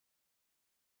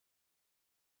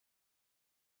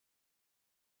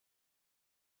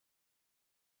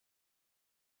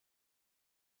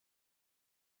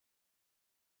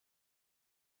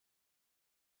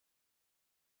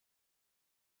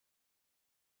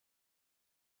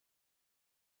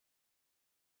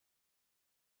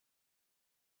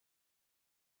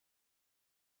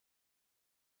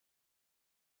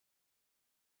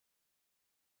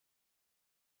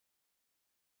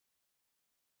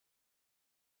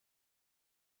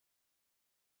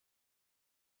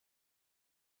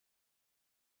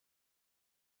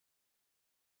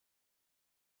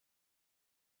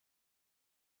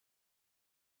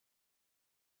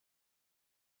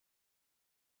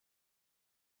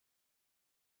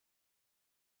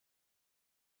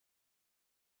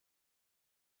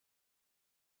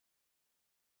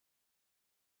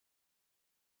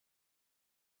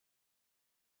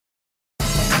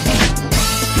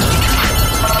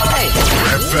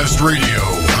Rapfest Radio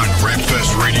on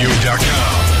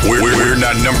rapfestradio.com. We're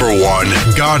not number one.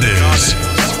 God is.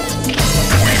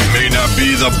 We may not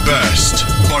be the best,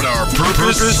 but our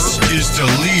purpose is to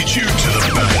lead you to the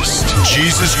best.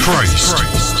 Jesus Christ.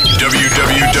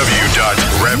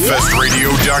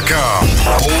 www.rapfestradio.com.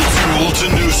 Old school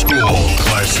to new school.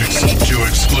 Classics to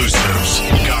exclusives.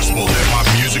 Gospel hip-hop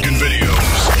music and videos.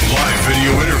 Live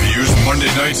video interviews Monday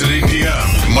nights at 8 p.m.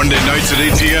 Monday nights at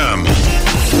 8 p.m.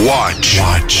 Watch.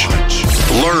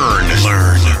 Learn.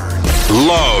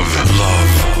 Love.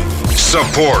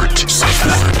 Support.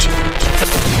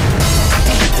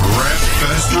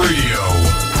 Rapfest Radio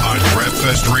on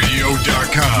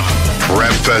rapfestradio.com.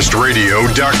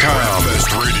 Rapfestradio.com.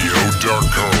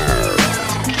 Rapfestradio.com.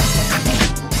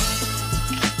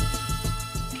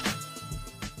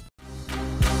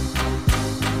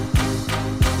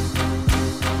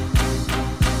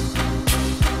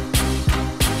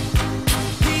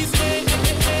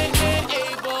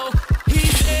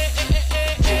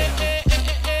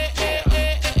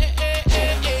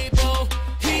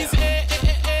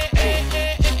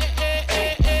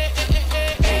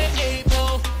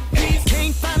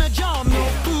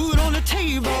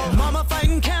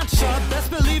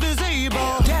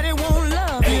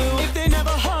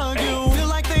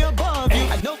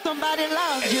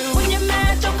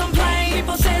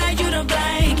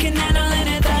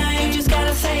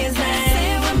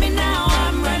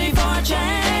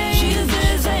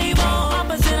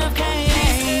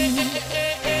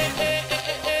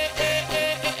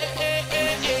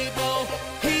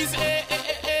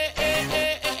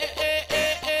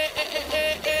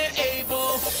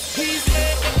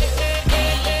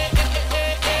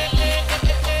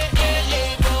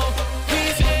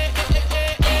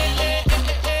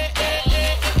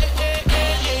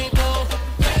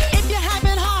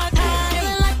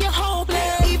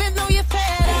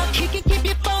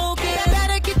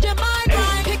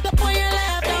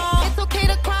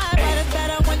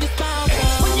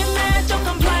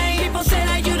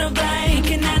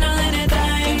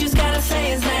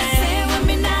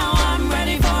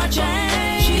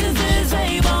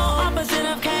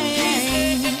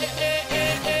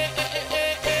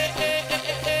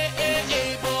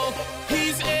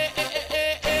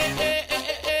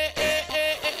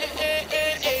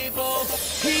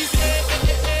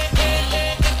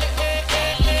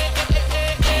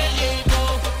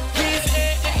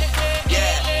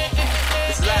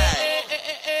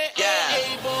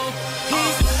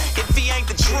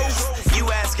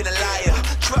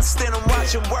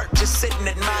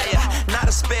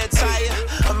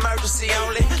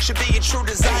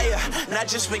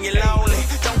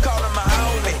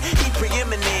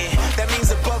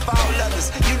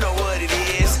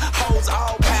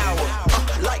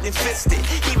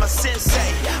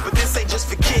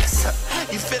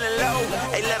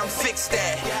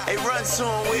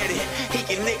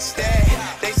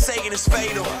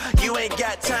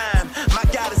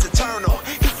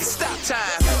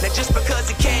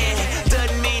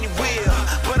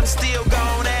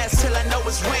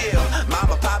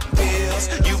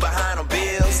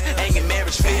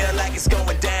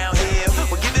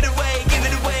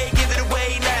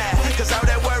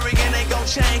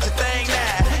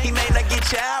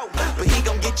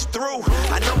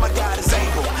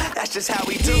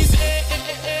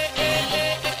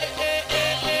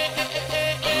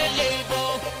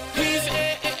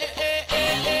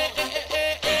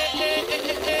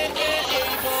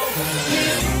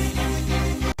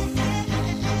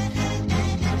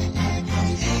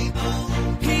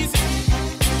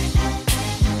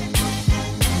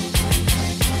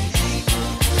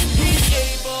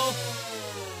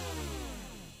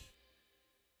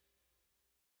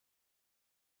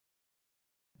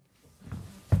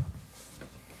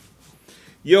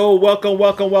 Yo, welcome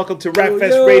to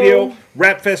Rapfest Radio,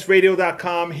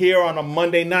 rapfestradio.com here on a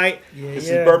Monday night. This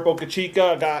is Burpo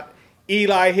Kachika. I got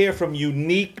Eli here from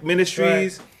Unique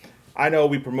Ministries. Right. I know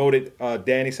we promoted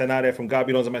Danny Sanada from God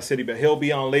Belongs in My City, but he'll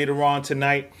be on later on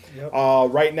tonight. Yep.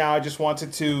 Right now, I just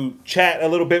wanted to chat a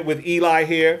little bit with Eli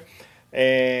here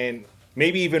and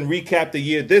maybe even recap the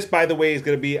year. This, by the way, is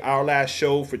going to be our last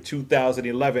show for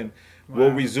 2011. Wow.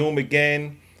 We'll resume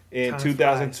again in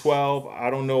 2012. I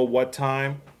don't know what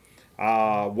time,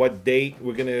 what date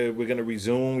we're gonna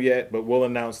resume yet, but we'll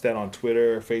announce that on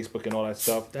Twitter, Facebook, and all that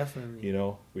stuff. Definitely. You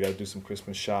know, we got to do some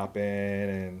Christmas shopping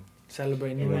and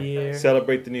celebrate New Year.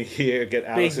 Celebrate the New Year. Get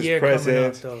Alice's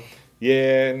presents.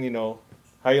 Yeah, and you know,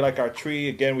 how you like our tree?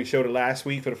 Again, we showed it last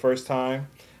week for the first time.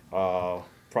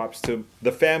 Props to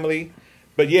the family.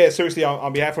 But yeah, seriously,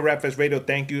 on behalf of Rapfest Radio,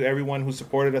 thank you everyone who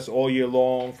supported us all year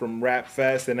long, from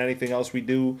Rapfest and anything else we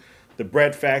do. the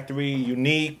Bread Factory,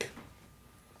 Unique,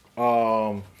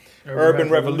 Urban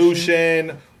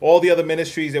Revolution, all the other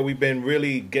ministries that we've been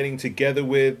really getting together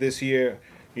with this year.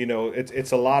 You know,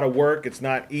 it's a lot of work. It's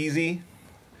not easy.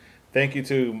 Thank you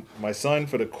to my son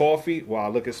for the coffee. Wow,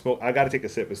 look at smoke. I got to take a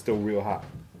sip. It's still real hot.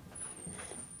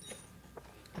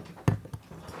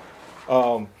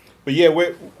 But yeah,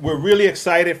 we're really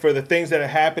excited for the things that are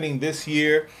happening this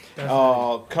year.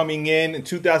 Coming in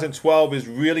 2012 is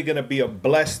really going to be a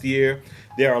blessed year.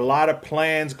 There are a lot of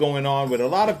plans going on with a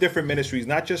lot of different ministries,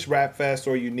 not just Rap Fest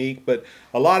or Unique, but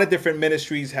a lot of different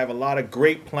ministries have a lot of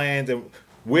great plans, and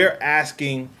we're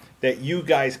asking that you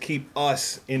guys keep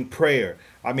us in prayer.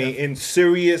 I mean, in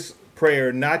serious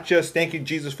prayer, not just thank you,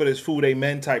 Jesus, for this food,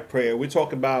 amen type prayer. We're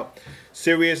talking about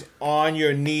serious on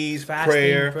your knees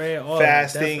prayer,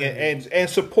 fasting, and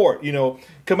support. You know,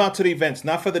 come out to the events,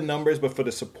 not for the numbers, but for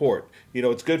the support. You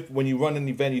know, it's good when you run an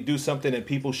event, you do something and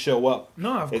people show up.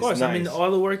 No, of course. Nice. I mean,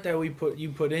 all the work that you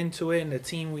put into it, and the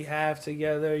team we have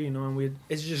together, you know, and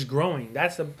it's just growing.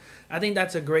 I think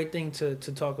that's a great thing to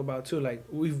talk about too. Like,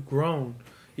 we've grown,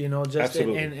 you know, just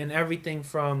in everything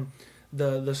from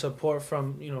the support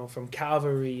from, you know, from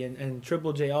Calvary and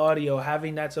Triple J Audio,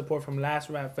 having that support from last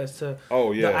Rap Fest to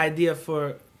the idea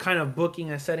for kind of booking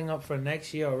and setting up for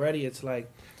next year already. It's like,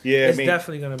 it's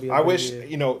definitely going to be a good year.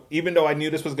 You know, even though I knew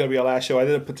this was going to be our last show, I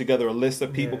didn't put together a list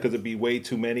of people because it'd be way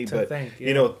too many.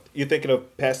 You know, you're thinking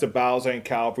of Pastor Bowser and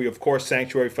Calvary, of course,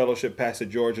 Sanctuary Fellowship, Pastor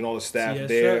George and all the staff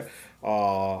there.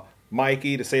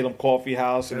 Mikey, the Salem Coffee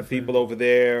House, and the people over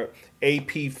there.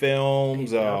 AP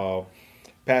Films,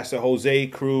 Pastor Jose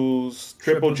Cruz,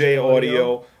 Triple J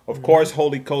Audio, of course,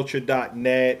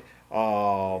 holyculture.net,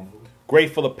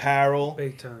 Grateful Apparel,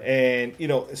 big time. And, you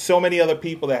know, so many other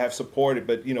people that have supported.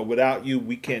 But, you know, without you,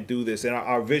 we can't do this. And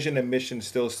our vision and mission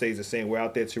still stays the same. We're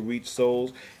out there to reach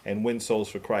souls and win souls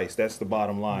for Christ. That's the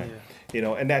bottom line. You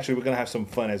know, and naturally, we're going to have some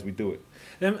fun as we do it.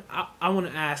 Then I want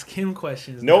to ask him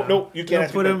questions. Nope, you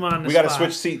can't put him on the spot. We got to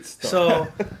switch seats. So,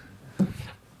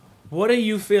 what do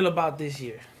you feel about this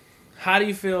year? How do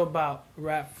you feel about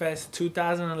Rap Fest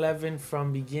 2011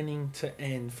 from beginning to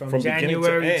end? From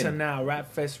January to now.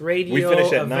 Rap Fest Radio, we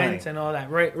finish at events, 9. And all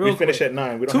that. Right, we finish at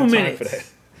 9. We don't have time for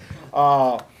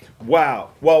that.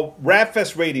 Wow. Well, Rap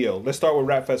Fest Radio. Let's start with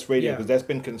Rap Fest Radio because that's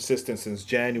been consistent since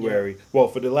January. Well,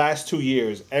 for the last 2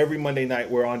 years, every Monday night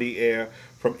we're on the air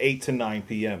from 8 to 9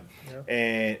 p.m.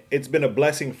 And it's been a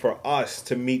blessing for us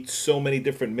to meet so many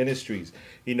different ministries.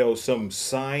 You know, some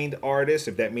signed artists,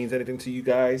 if that means anything to you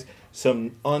guys,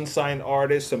 some unsigned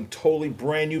artists, some totally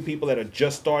brand new people that are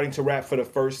just starting to rap for the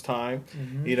first time.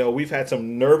 You know, we've had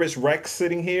some nervous wrecks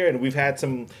sitting here, and we've had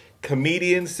some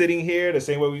comedians sitting here the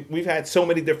same way. We've had so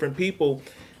many different people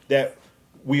that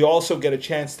we also get a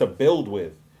chance to build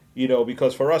with, you know,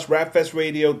 because for us, Rap Fest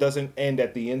Radio doesn't end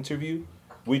at the interview.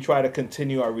 We try to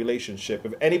continue our relationship.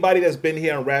 If anybody that's been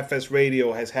here on Rap Fest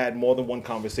Radio has had more than one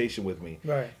conversation with me,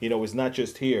 you know, it's not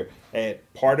just here. And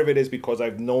part of it is because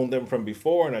I've known them from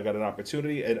before and I got an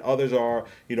opportunity. And others are,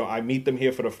 you know, I meet them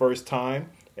here for the first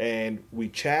time and we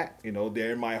chat. You know,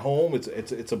 they're in my home.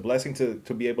 It's a blessing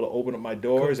to be able to open up my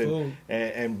doors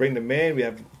and bring them in. We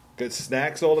have good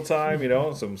snacks all the time, you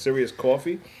know, some serious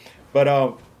coffee. But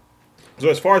so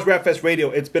as far as Rap Fest Radio,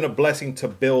 it's been a blessing to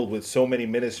build with so many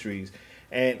ministries.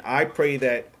 And I pray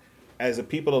that as the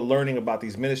people are learning about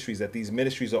these ministries, that these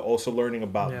ministries are also learning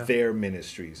about their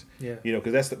ministries. You know,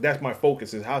 because that's my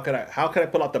focus is how can I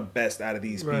pull out the best out of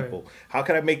these people? How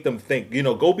can I make them think? You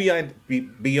know, go beyond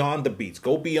the beats,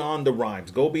 go beyond the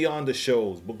rhymes, go beyond the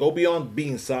shows, but go beyond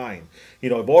being signed. You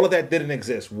know, if all of that didn't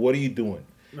exist, what are you doing?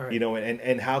 You know,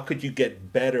 and how could you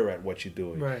get better at what you're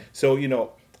doing? So, you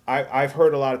know, I've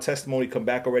heard a lot of testimony come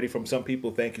back already from some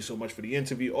people. Thank you so much for the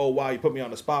interview. Oh, wow, you put me on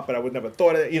the spot, but I would never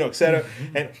thought of that, you know, et cetera.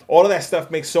 And all of that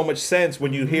stuff makes so much sense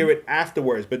when you hear it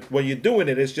afterwards. But when you're doing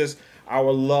it, it's just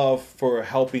our love for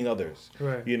helping others,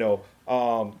 you know.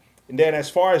 And then as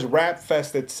far as Rap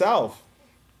Fest itself,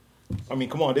 I mean,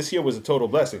 come on, this year was a total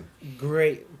blessing.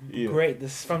 Great.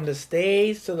 This from the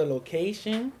stage to the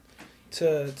location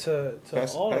to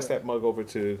pass that mug over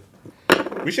to...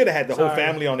 We should have had the whole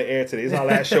family on the air today. It's our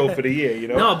last show for the year, you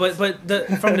know. No, but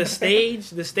from the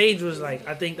stage was like,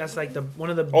 I think that's like one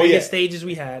of the biggest stages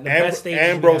we had, the best stages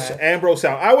Ambrose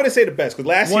Sound. I wouldn't say the best because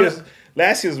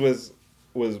last year's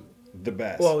was the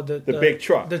best. Well, the big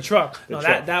truck,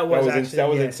 that was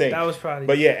insane. That was probably.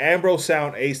 But yeah, Ambrose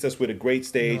Sound aced us with a great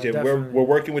stage, and we're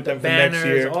working with them for next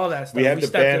year. All that stuff. We have the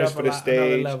banners for the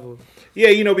stage. Yeah,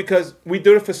 you know, because we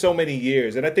do it for so many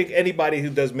years, and I think anybody who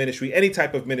does ministry, any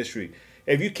type of ministry,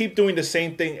 if you keep doing the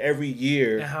same thing every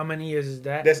year, And how many years is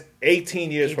that? that's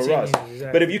 18 years for 18 us. years,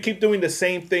 exactly. But if you keep doing the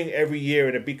same thing every year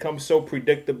and it becomes so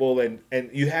predictable and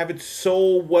you have it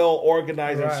so well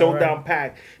organized and Right, so right. down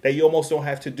packed that you almost don't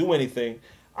have to do anything,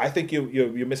 I think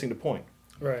you're missing the point.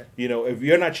 Right. You know, if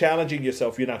you're not challenging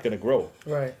yourself, you're not going to grow.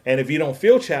 Right. And if you don't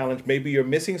feel challenged, maybe you're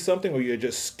missing something or you're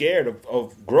just scared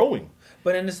of growing.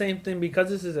 But in the same thing, because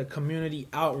this is a community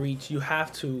outreach, you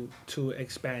have to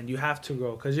expand. You have to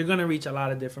grow because you're gonna reach a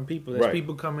lot of different people. There's Right.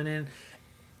 people coming in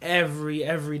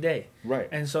every day. Right.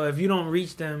 And so if you don't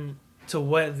reach them to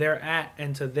what they're at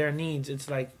and to their needs, it's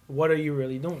like, what are you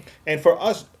really doing? And for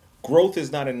us, growth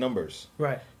is not in numbers.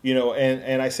 Right. You know,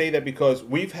 and I say that because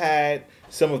we've had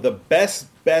some of the best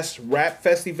Rap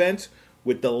Fest events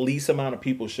with the least amount of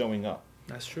people showing up.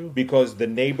 That's true. Because the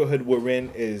neighborhood we're in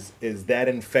is that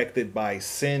infected by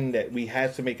sin that we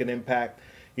had to make an impact,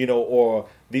 you know, or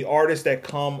the artists that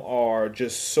come are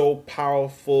just so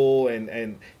powerful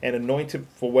and anointed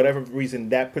for whatever reason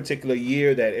that particular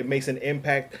year that it makes an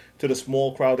impact to the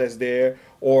small crowd that's there,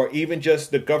 or even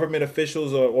just the government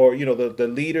officials or you know the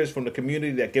leaders from the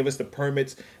community that give us the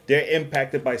permits, they're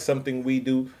impacted by something we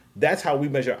do. That's how we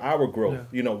measure our growth. Yeah.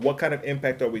 You know, what kind of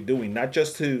impact are we doing? Not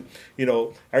just to, you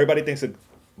know, everybody thinks of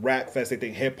Rap Fest, they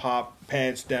think hip hop,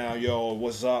 pants down, yo,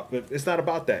 what's up? But it's not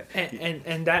about that.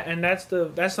 And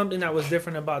that's something that was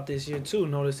different about this year too.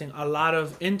 Noticing a lot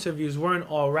of interviews weren't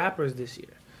all rappers this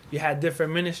year. You had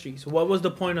different ministries. What was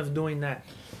the point of doing that?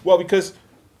 Well, because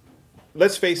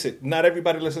let's face it, not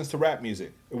everybody listens to rap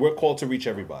music. We're called to reach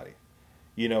everybody,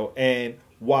 you know. And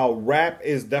while rap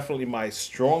is definitely my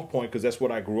strong point because that's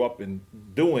what I grew up in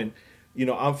doing, you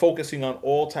know, I'm focusing on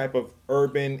all type of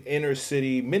urban inner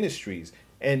city ministries.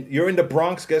 And you're in the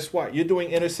Bronx, guess what? You're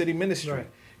doing inner city ministry. Right.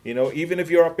 You know, even if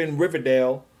you're up in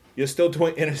Riverdale, you're still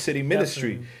doing inner city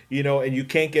ministry. Definitely. You know, and you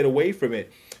can't get away from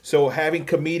it. So having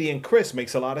comedian Chris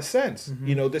makes a lot of sense. Mm-hmm.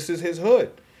 You know, this is his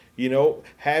hood. You know,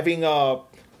 having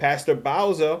Pastor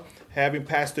Bowser, having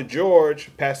Pastor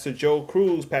George, Pastor Joe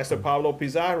Cruz, Pastor Pablo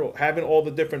Pizarro, having all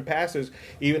the different pastors,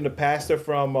 even the pastor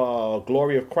from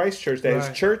Glory of Christ Church, that Right.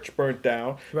 his church burnt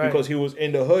down Right. because he was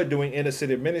in the hood doing inner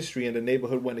city ministry and the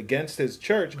neighborhood went against his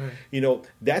church. Right. You know,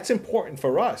 that's important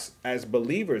for us as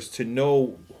believers to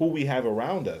know who we have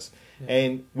around us.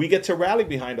 And we get to rally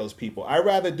behind those people. I'd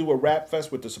rather do a rap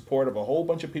fest with the support of a whole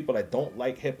bunch of people that don't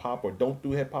like hip hop or don't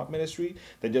do hip hop ministry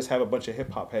than just have a bunch of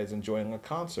hip hop heads enjoying a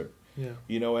concert. Yeah.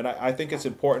 You know, and I think it's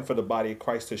important for the body of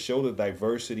Christ to show the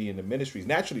diversity in the ministries.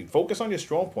 Naturally, focus on your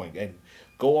strong point and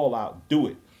go all out, do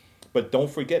it. But don't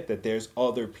forget that there's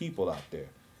other people out there.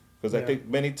 Because I Yeah. think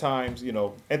many times, you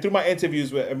know, and through my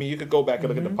interviews, I mean, you could go back and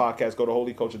look at the podcast, go to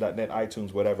holyculture.net,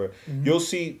 iTunes, whatever. You'll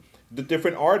see the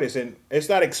different artists, and it's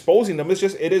not exposing them. It's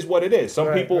just, it is what it is. Some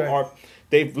Right, people right.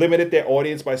 they've limited their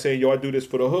audience by saying, yo, I do this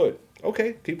for the hood.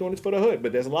 Okay, keep doing this for the hood,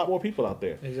 but there's a lot more people out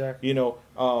there. Exactly. You know,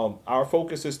 our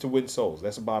focus is to win souls.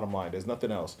 That's the bottom line. There's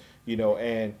nothing else. You know,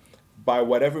 and by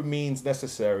whatever means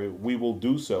necessary, we will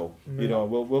do so. Amen. You know,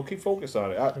 we'll keep focused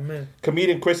on it. Amen.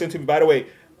 Comedian Chris interview. By the way,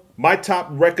 my top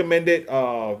recommended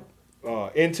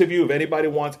interview, if anybody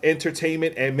wants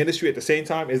entertainment and ministry at the same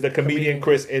time, is the comedian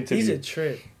Chris interview. He's a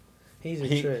trip. He's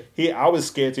a trip. I was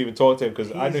scared to even talk to him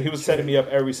because I He's knew he a was setting trip. me up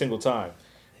every single time.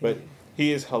 But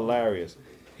he is hilarious.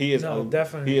 He is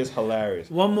Definitely. He is hilarious.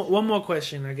 One more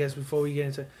question, I guess, before we get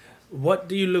into what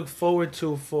do you look forward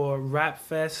to for Rap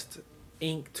Fest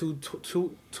Inc.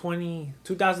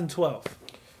 2012?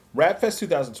 Rap Fest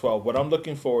 2012. What I'm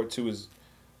looking forward to is,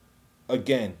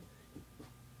 again,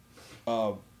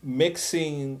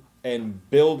 mixing and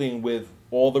building with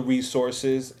all the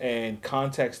resources and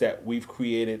context that we've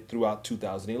created throughout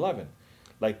 2011.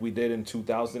 Like we did in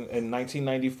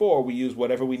 1994, we used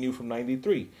whatever we knew from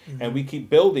 93. And we keep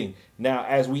building. Now,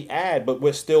 as we add, but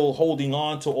we're still holding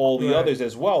on to all the Right. others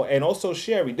as well. And also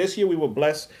sharing. This year we were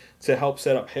blessed to help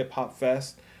set up Hip Hop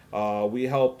Fest. We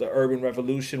helped the Urban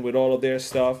Revolution with all of their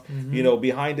stuff. You know,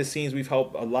 behind the scenes, we've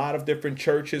helped a lot of different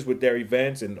churches with their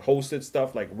events and hosted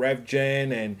stuff like Rev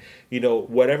Gen and, you know,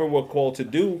 whatever we're called to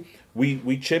do.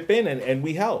 We chip in and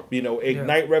we help. You know,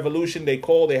 Ignite Revolution, they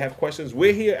call, they have questions.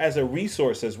 We're here as a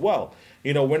resource as well.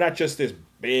 You know, we're not just this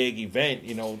big event,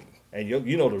 you know, and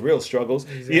you know the real struggles.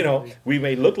 You know, Exactly. we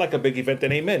may look like a big event,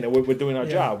 then amen, and we're doing our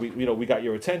Yeah. job. We got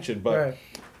your attention, but Right.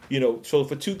 So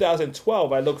for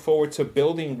 2012, I look forward to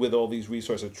building with all these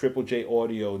resources. Triple J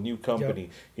Audio, new company.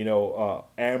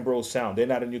 Ambrose Sound. They're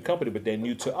not a new company, but they're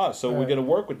new to us. So we're going to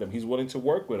work with them. He's willing to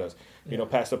work with us.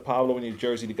 Pastor Pablo in New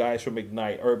Jersey, the guys from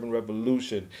Ignite, Urban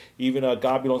Revolution, even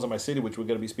God Belongs in My City, which we're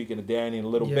going to be speaking to Danny in a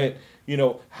little bit.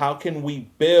 How can we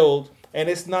build? And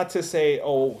it's not to say,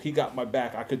 oh, he got my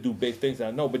back, I could do big things.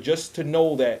 I know, but just to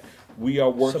know that we are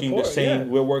working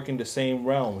we're working the same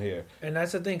realm here. And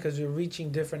that's the thing, because you're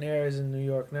reaching different areas in New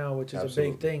York now, which is a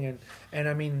big thing. And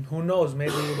I mean, who knows?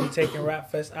 Maybe we'll be taking Rap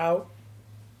Fest out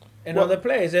and other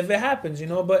places if it happens,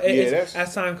 But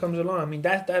as time comes along, I mean,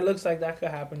 that looks like that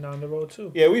could happen down the road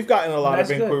too. Yeah, we've gotten a lot of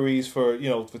inquiries for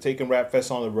taking Rap Fest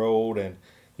on the road, and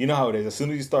you know how it is. As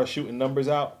soon as you start shooting numbers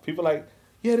out, people are like,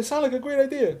 yeah, this sounds like a great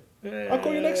idea. I'll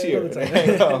call you next year.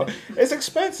 It's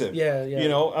expensive.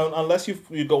 Unless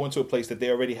you go into a place that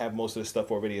they already have most of the stuff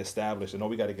already established, and all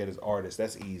we got to get is artists.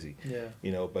 That's easy.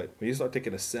 But when you start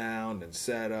taking a sound and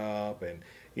setup, and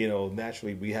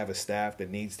naturally we have a staff that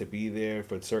needs to be there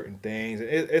for certain things.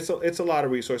 It's a lot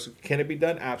of resources. Can it be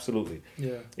done? Absolutely.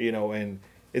 And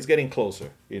it's getting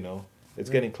closer. It's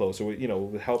getting closer.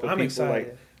 With helping I'm people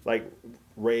excited. like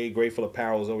Ray, Grateful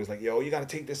Apparel, is always like, yo, you got to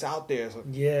take this out there. So,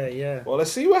 Well,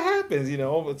 let's see what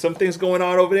happens. Something's going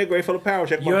on over there. Grateful Apparel.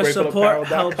 Check your out support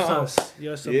helps us.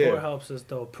 Your support helps us,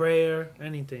 though. Prayer,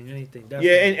 anything. Definitely.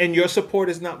 Yeah, and your support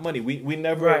is not money. We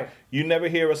never, you never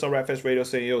hear us on Rap Fest Radio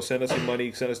saying, yo, send us some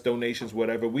money, send us donations,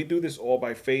 whatever. We do this all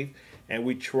by faith, and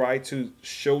we try to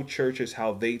show churches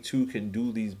how they too can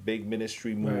do these big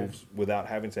ministry moves without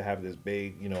having to have this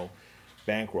big,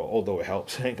 bankroll, although it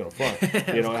helps. I ain't gonna front.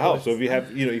 It helps. So if you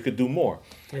have, you could do more.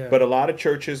 But a lot of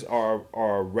churches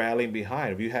are rallying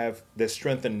behind. If you have, there's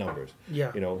strength in numbers.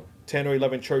 10 or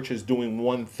 11 churches doing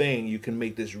one thing, you can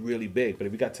make this really big. But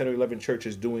if you got 10 or 11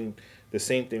 churches doing the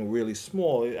same thing really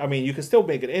small, I mean, you can still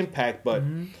make an impact, but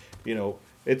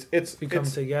it's come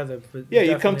together.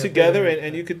 You come together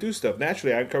and you could do stuff.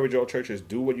 Naturally, I encourage all churches,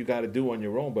 do what you got to do on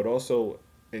your own, but also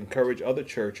encourage other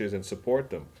churches and support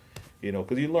them.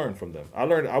 Because you learn from them. I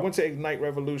went to Ignite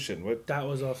Revolution. That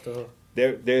was off the hook.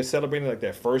 They're celebrating like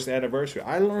their first anniversary.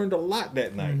 I learned a lot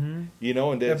that night. And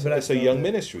it's a young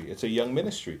ministry. It's a young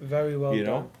ministry. Very well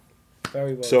done.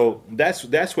 Very well. So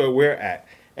that's where we're at.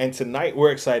 And tonight we're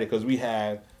excited because we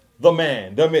have the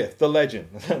man, the myth, the legend.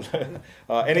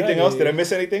 Anything else? Did I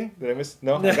miss anything? Did I miss?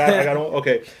 No? I got one?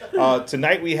 Okay.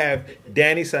 Tonight we have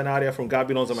Danny Sanadia from God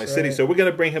Belongs in My City. So we're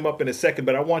going to bring him up in a second,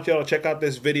 but I want y'all to check out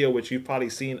this video, which you've probably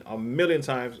seen a million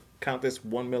times. Count this,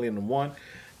 1,000,001.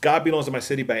 God Belongs in My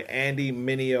City by Andy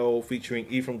Mineo, featuring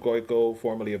Ephraim Goiko,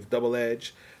 formerly of Double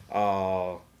Edge.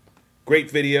 Great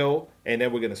video. And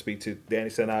then we're going to speak to Danny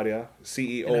Sanadia,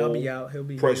 CEO, and I'll be out. He'll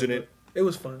be president. It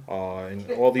was fun.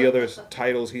 And all the other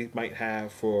titles he might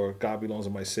have for God Belongs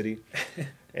in My City.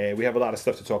 And we have a lot of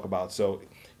stuff to talk about. So,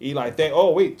 Eli,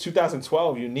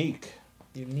 2012, Unique.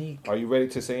 Are you ready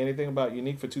to say anything about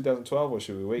Unique for 2012, or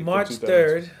should we wait March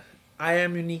 3rd,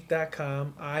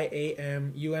 IamUnique.com,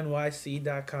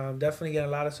 IAMUNYC.com. Definitely get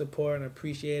a lot of support and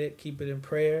appreciate it. Keep it in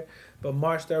prayer. But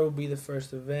March 3rd will be the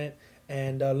first event.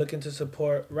 And looking to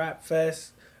support Rap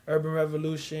Fest, Urban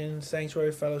Revolution,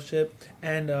 Sanctuary Fellowship,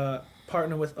 and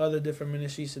partner with other different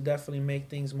ministries to definitely make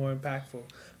things more impactful.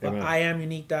 But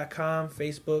IamUnique.com,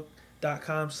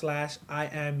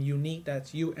 Facebook.com/IamUnique.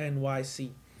 That's UNYC.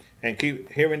 And keep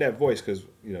hearing that voice, because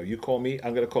you call me,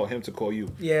 I'm gonna call him to call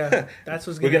you. Yeah, that's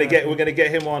what's we're gonna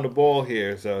get him on the ball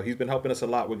here. So he's been helping us a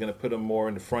lot. We're gonna put him more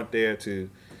in the front there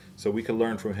so we can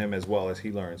learn from him as well as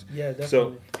he learns. Yeah, definitely.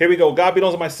 So here we go. God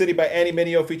Belongs in My City by Andy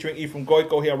Mineo, featuring Ephraim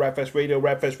Goiko here on Rap Fest Radio,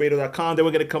 rapfestradio.com. Then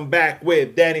we're going to come back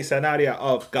with Danny Sanadia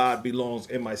of God Belongs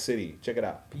in My City. Check it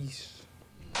out. Peace.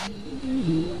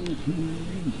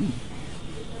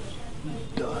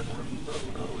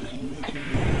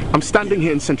 I'm standing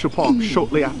here in Central Park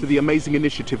shortly after the amazing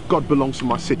initiative God Belongs in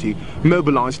My City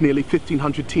mobilized nearly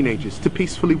 1,500 teenagers to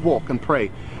peacefully walk and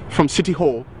pray from City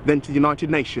Hall, then to the United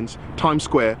Nations, Times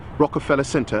Square, Rockefeller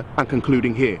Center, and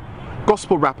concluding here.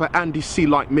 Gospel rapper Andy C.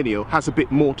 Light Mineo has a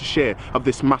bit more to share of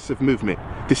this massive movement.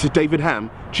 This is David Ham,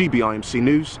 GBIMC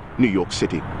News, New York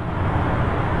City.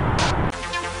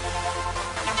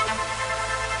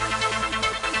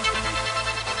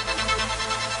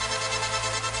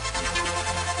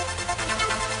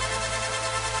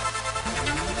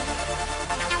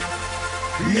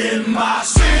 In my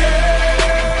city,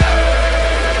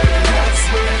 that's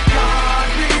where God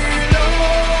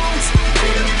belongs.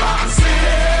 In my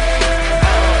city,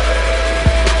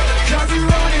 'cause you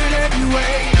run it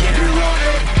anyway. You run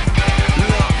it.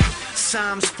 Look,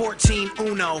 Psalms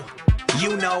 14:1.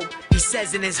 He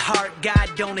says in his heart, God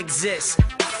don't exist.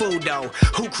 food though.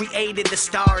 Who created the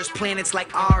stars, planets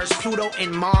like ours, Pluto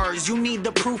and Mars? You need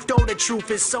the proof though, the truth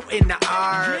is so in the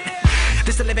art.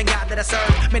 This the living God that I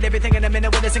serve, made everything in a minute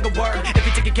with a single word. If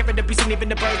you're taking care of the beast and even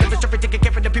the birds, if it's taking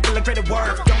care of the people and greater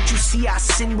worth. Don't you see our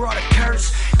sin brought a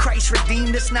curse? Christ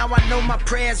redeemed us, now I know my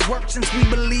prayers work. Since we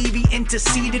believe he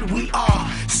interceded, we are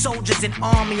soldiers in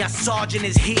army, our sergeant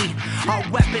is he. Our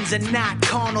weapons are not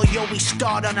carnal, yo, we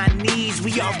start on our knees.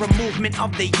 We are a movement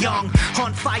of the young,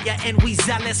 on fire and we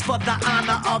zealous for the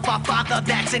honor of our Father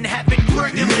that's in heaven.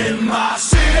 Bring him in my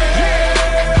city.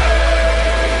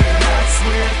 That's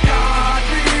where God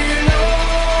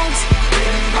belongs.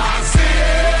 In my city.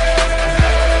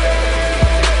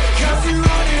 'Cause you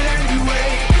run it anyway.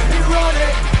 You run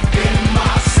it in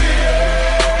my city.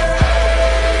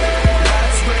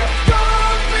 That's where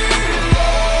God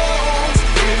belongs.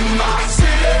 In my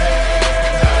city.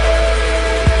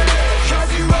 'Cause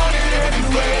you run it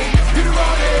anyway. You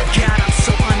run it. God, I'm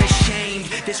so unashamed.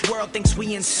 This world thinks we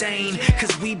insane,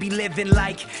 'cause we be living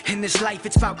like in this life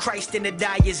it's about Christ and the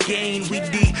dyer's gain. We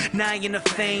denying the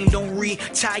fame, don't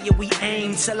retire, we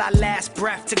aim till our last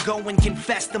breath to go and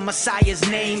confess the Messiah's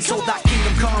name. So thy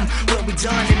kingdom come, will be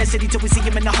done in the city till we see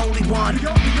him in the Holy One.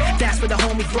 That's where the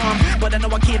homie from, but I know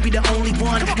I can't be the only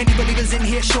one. Any believers in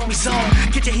here, show me some.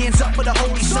 Get your hands up for the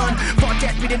Holy Son. Fought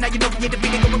that reading, now you know we ain't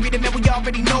defeated. Go and read it, man, we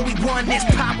already know we won. There's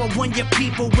power when your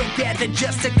people will gather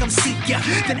just to come seek ya.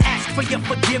 Then ask for your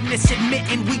forgiveness,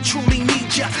 admitting we truly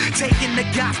need ya. Taking the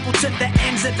gospel to the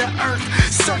ends of the earth,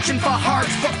 searching for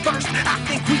hearts, but first I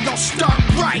think we gon' start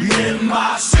right in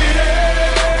my city.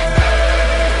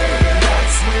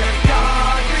 That's where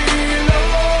God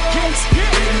belongs.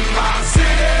 In my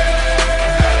city.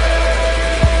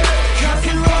 'Cause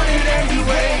you run it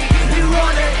anyway. You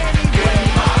run it in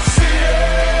my city.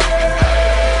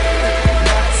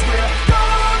 That's where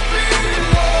God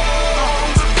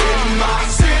belongs. In my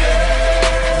city.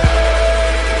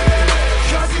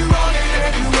 'Cause you run it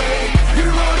anyway. You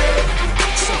run it.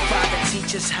 So Father,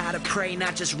 teach us how to pray,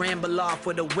 not just ramble off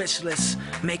with a wish list.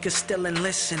 Make us still and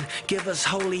listen, give us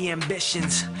holy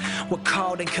ambitions. We're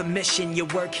called and commissioned, your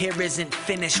work here isn't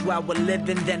finished. While we're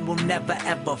living, then we'll never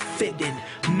ever fit in.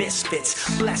 Misfits,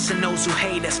 blessing those who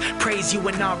hate us, praise you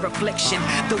in our affliction.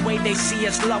 The way they see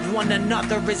us love one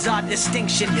another is our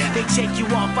distinction. They take you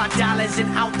off our dollars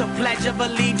and out the Pledge of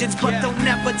Allegiance, but they'll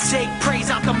never take praise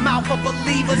out the mouth of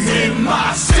believers in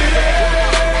my city.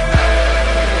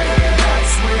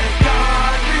 That's where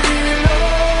God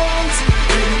belongs.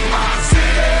 In my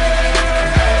city.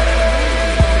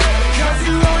 'Cause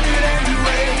you run it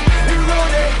anyway. You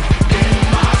run it in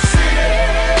my city.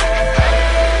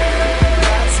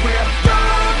 That's where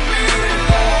God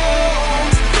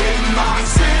belongs. In my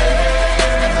city.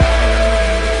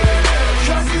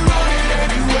 'Cause you run it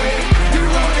anyway. You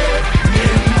run it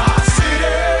in my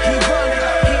city. He run it.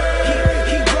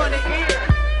 He run it.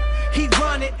 He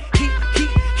run it.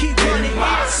 He run it.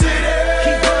 My city.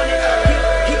 He run it.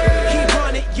 He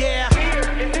run it. Yeah.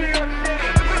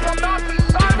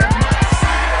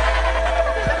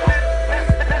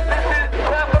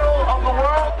 Capital of the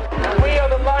world, we are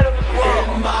the light of this world.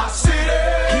 In my city.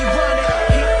 He run it.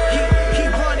 He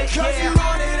run it.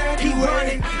 Yeah. He run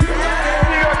it.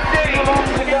 New York City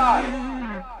belongs to God.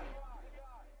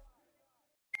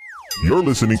 You're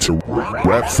listening to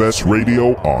Rapfest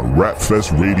Radio on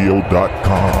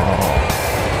rapfestradio.com.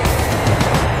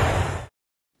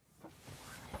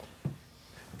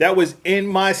 That was In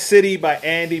My City by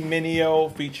Andy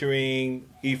Mineo featuring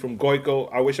Ephraim Goiko.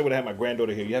 I wish I would have had my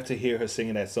granddaughter here. You have to hear her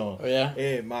singing that song. Oh, yeah?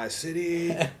 In My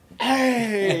City.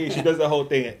 Hey! She does the whole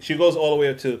thing. She goes all the way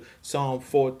up to Psalm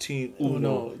 14.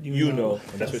 Uno. You know.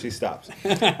 And that's where she stops.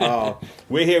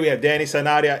 We're here. We have Danny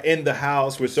Sanadia in the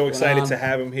house. We're so excited to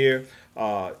have him here.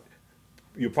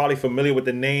 You're probably familiar with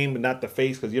the name, but not the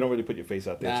face, because you don't really put your face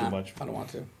out there too much. I don't want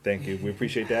to. Thank you. We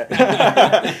appreciate that.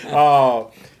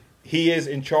 He is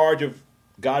in charge of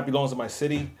God Belongs to My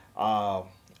City. I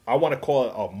want to call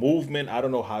it a movement. I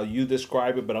don't know how you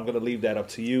describe it, but I'm going to leave that up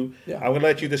to you. Yeah. I'm going to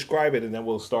let you describe it, and then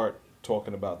we'll start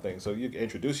talking about things. So you can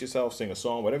introduce yourself, sing a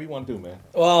song, whatever you want to do, man.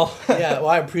 Well, yeah. Well,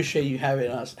 I appreciate you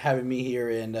having me here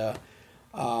and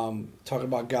talking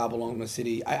about God Belongs to My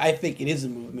City. I think it is a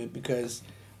movement because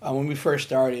when we first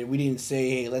started, we didn't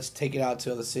say, "Hey, let's take it out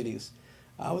to other cities.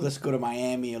 Let's go to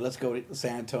Miami, or let's go to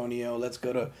San Antonio, let's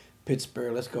go to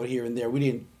Pittsburgh, let's go here and there." We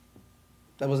didn't.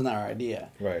 That wasn't our idea.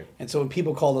 Right. And so when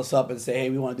people called us up and say, "Hey,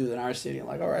 we want to do it in our city," I'm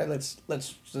like, "All right, let's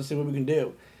see what we can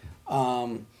do."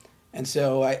 And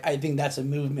so I think that's a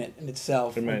movement in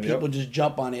itself. Amen, when people just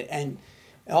jump on it, and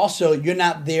also you're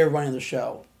not there running the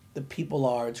show. The people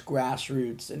are. It's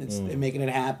grassroots, and it's they're making it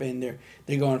happen. They're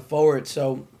going forward.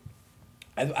 So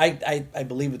I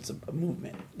believe it's a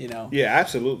movement, you know. Yeah,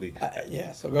 absolutely.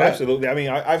 So go ahead. Absolutely. I mean,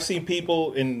 I've seen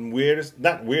people in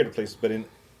not weirder places, but in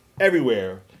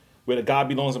everywhere with a "God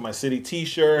Belongs in My City"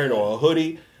 T-shirt or a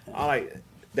hoodie. I like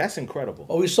that's incredible.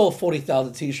 Well, we sold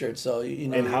 40,000 T-shirts, so you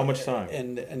know. In how much time?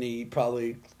 And he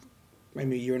probably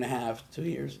maybe a year and a half, 2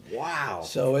 years. Wow.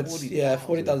 So it's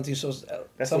 40,000 T-shirts.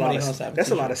 That's a lot of stamps.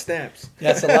 That's a lot of stamps.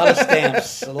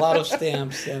 A lot of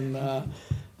stamps and a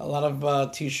lot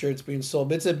of T-shirts being sold.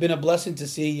 But it's been a blessing to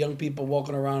see young people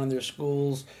walking around in their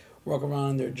schools, walking around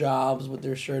in their jobs with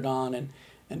their shirt on,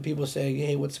 and people saying,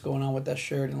 "Hey, what's going on with that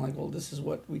shirt?" And like, well, this is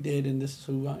what we did, and this is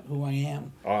who I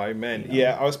am. Oh, amen. You know?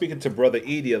 Yeah, I was speaking to Brother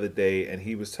E the other day, and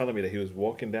he was telling me that he was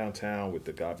walking downtown with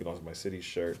the "God Belongs in My City"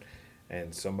 shirt,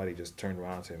 and somebody just turned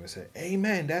around to him and said,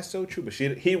 "Amen, that's so true." But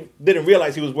he didn't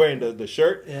realize he was wearing the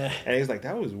shirt, yeah. And he's like,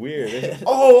 "That was weird." Said,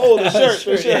 the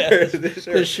shirt,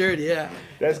 the shirt, yeah.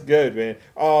 That's good, man.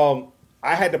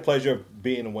 I had the pleasure of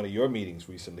being in one of your meetings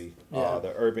recently,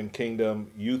 the Urban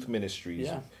Kingdom Youth Ministries.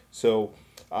 Yeah. So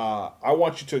I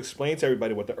want you to explain to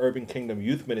everybody what the Urban Kingdom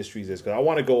Youth Ministries is, because I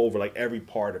want to go over like every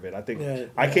part of it. I think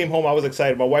I came home, I was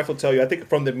excited. My wife will tell you, I think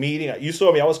from the meeting, you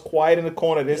saw me, I was quiet in the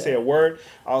corner, didn't say a word.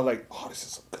 I was like, oh, this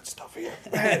is some good stuff here,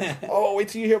 man. Oh, wait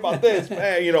till you hear about this,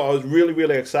 man. You know, I was really,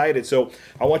 really excited. So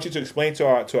I want you to explain to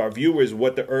our viewers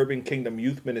what the Urban Kingdom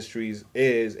Youth Ministries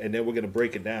is, and then we're going to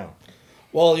break it down.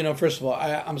 Well, you know, first of all,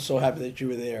 I'm so happy that you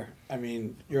were there. I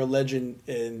mean, you're a legend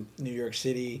in New York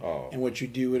City and what you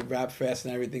do with Rap Fest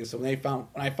and everything. So when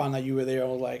I found out you were there, I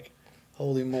was like,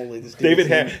 holy moly, this David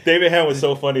Ham was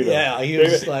so funny though. Yeah, he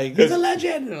was like, he's a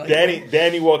legend. Like,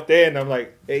 Danny walked in, and I'm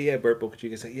like, hey, yeah, Bert Boca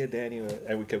Chica said, yeah, Danny,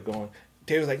 and we kept going.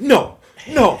 David was like, no,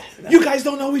 you guys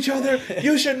don't know each other.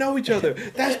 You should know each other.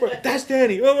 That's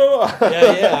Danny. yeah.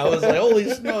 I was like, holy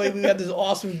snow, we got this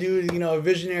awesome dude, you know, a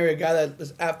visionary, a guy that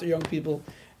was after young people,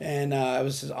 and I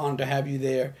was just honored to have you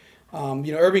there.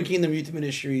 You know, Urban Kingdom Youth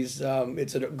Ministries,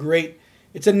 it's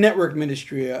a network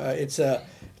ministry. It's a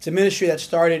ministry that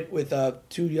started with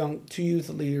two youth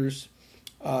leaders,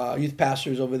 youth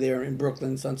pastors over there in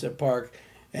Brooklyn, Sunset Park,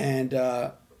 and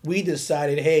we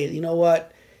decided, hey, you know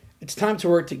what? It's time to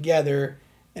work together,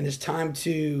 and it's time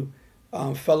to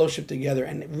fellowship together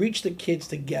and reach the kids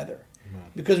together.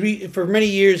 Because for many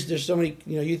years, there's so many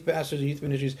youth pastors and youth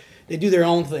ministries. They do their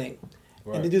own thing,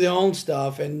 and they do their own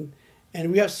stuff, and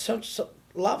we have a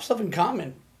lot of stuff in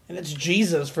common, and it's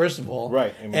Jesus first of all.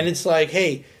 Right. Amen. And it's like,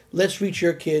 hey, let's reach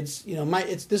your kids. You know,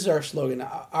 this is our slogan.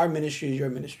 Our ministry is your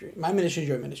ministry. My ministry is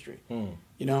your ministry.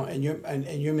 You know, and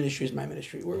your ministry is my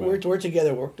ministry. We're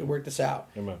together to work this out.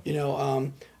 Amen. You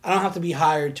know, I don't have to be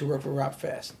hired to work for Rap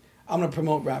Fest. I'm going to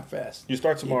promote Rap Fest. You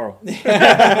start tomorrow. You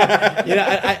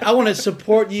know, I want to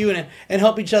support you and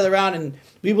help each other out, and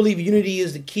we believe unity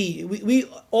is the key. We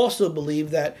also believe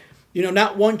that, you know,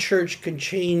 not one church can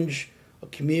change a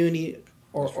community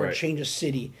or change a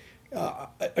city.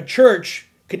 A church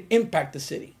can impact the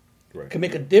city, can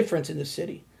make a difference in the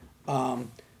city, but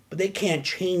they can't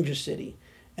change a city.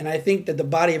 And I think that the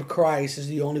body of Christ is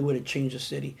the only way to change a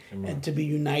city and to be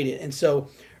united. And so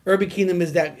Urban Kingdom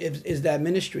is that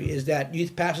ministry, is that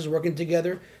youth pastors working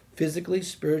together physically,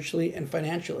 spiritually, and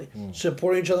financially,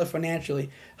 supporting each other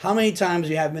financially. How many times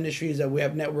you have ministries that we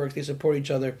have networks, they support each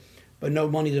other, but no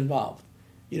money's involved?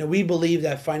 You know, we believe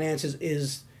that finances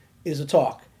is a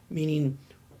talk, meaning,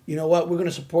 you know what, we're going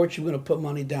to support you, we're going to put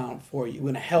money down for you,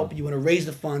 we're going to help you, we're going to raise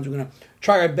the funds, we're going to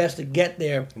try our best to get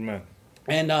there. Amen.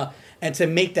 And to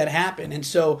make that happen. And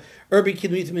so Urban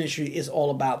Kingdom Youth Ministry is all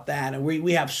about that. And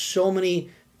we have so many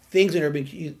things in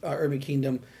Urban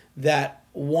Kingdom that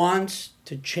wants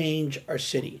to change our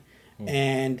city.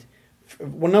 And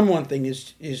number one thing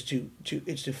is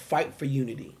to fight for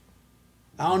unity.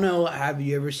 I don't know, have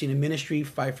you ever seen a ministry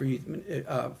fight for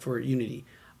unity?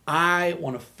 I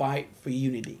want to fight for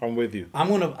unity. I'm with you. I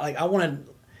want to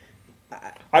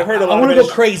go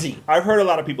crazy. I've heard a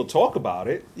lot of people talk about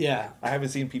it. Yeah. I haven't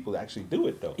seen people actually do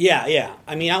it though. Yeah.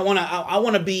 I mean, I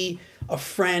want to be a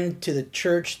friend to the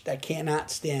church that cannot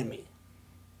stand me.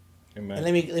 Amen. And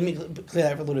let me clear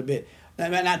that for a little bit.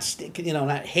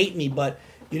 Not hate me, but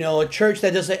a church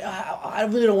that just say, I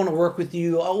really don't want to work with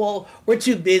you. Oh, well, we're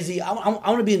too busy. I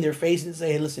want to be in their face and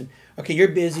say, hey, listen, okay, you're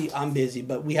busy, I'm busy,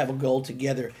 but we have a goal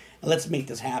together. Let's make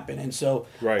this happen. And so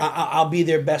I'll be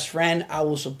their best friend. I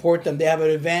will support them. They have an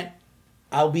event.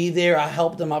 I'll be there. I'll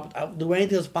help them. I'll do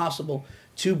anything that's possible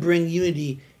to bring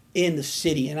unity in the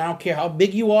city. And I don't care how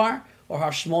big you are or how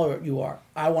small you are.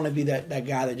 I want to be that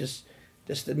guy that just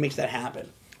that makes that happen.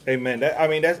 Amen.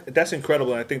 That's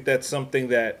incredible. And I think that's something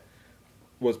that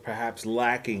was perhaps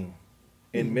lacking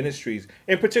in ministries,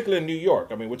 in particular in New York.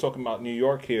 I mean, we're talking about New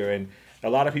York here, and a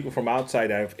lot of people from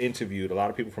outside I've interviewed, a lot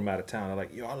of people from out of town are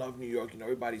like, yo, I love New York. You know,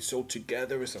 everybody's so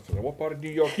together and stuff. Like, what part of New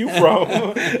York you from?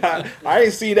 I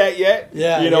ain't see that yet.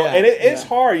 Yeah, you know, yeah, and it's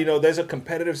hard. You know, there's a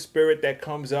competitive spirit that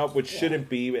comes up, which shouldn't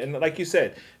be. And like you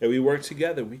said, if we work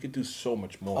together, we could do so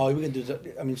much more. Oh, we can do.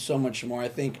 I mean, so much more. I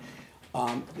think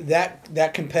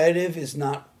that competitive is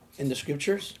not in the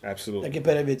scriptures. Absolutely. That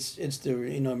competitive, it's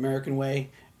the American way.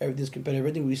 Everything's competitive.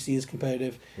 Everything we see is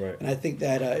competitive. Right. And I think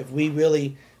that if we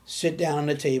really sit down on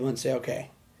the table and say, okay,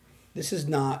 this is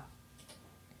not,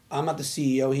 I'm not the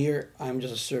CEO here. I'm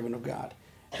just a servant of God.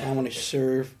 And I want to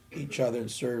serve each other and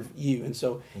serve you. And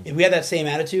so if we have that same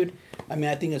attitude, I mean,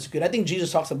 I think it's good. I think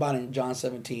Jesus talks about it in John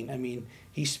 17. I mean,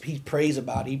 he prays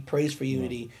about it. He prays for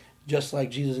unity just like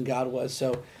Jesus and God was.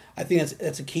 So I think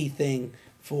that's a key thing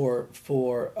for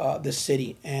this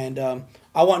city. And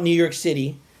I want New York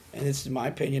City, and this is my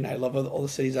opinion, I love all the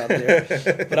cities out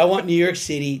there, but I want New York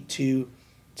City to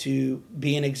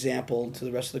be an example to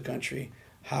the rest of the country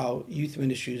how youth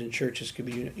ministries and churches could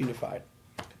be unified.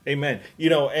 Amen.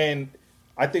 You know, and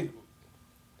I think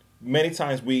many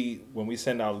times when we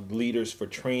send our leaders for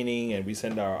training and we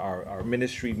send our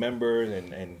ministry members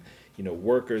and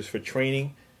workers for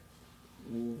training,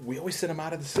 we always send them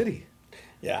out of the city.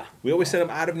 Yeah. We always send them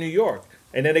out of New York.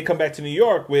 And then they come back to New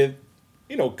York with,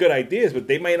 good ideas, but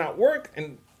they may not work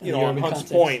on Hunts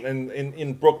Point and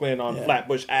in Brooklyn on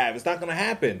Flatbush Ave. It's not going to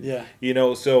happen. Yeah.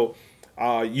 So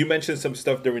you mentioned some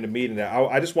stuff during the meeting that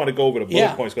I just want to go over the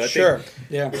bullet points.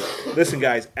 Listen,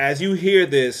 guys, as you hear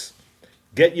this,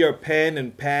 get your pen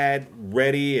and pad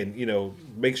ready and,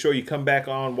 make sure you come back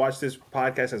on, watch this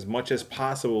podcast as much as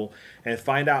possible and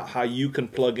find out how you can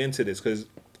plug into this. Because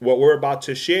what we're about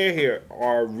to share here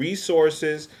are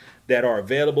resources that are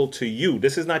available to you.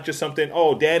 This is not just something,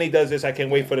 oh, Danny does this, I can't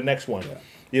wait for the next one.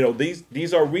 Yeah.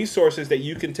 These are resources that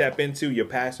you can tap into, your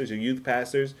pastors, your youth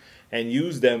pastors, and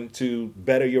use them to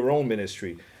better your own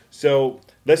ministry. So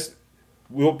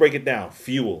we'll break it down.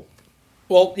 Fuel.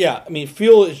 Well, yeah, I mean,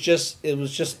 fuel was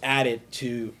just added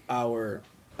to our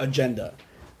agenda.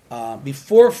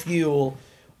 Before fuel,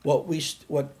 what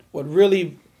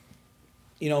really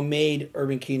made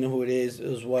Urban Kingdom who it is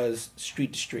was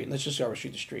street to street. Let's just start with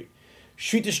street to street.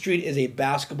 Street to street is a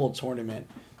basketball tournament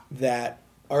that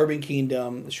Urban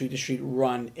Kingdom, Street to Street,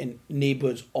 run in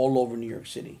neighborhoods all over New York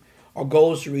City. Our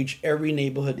goal is to reach every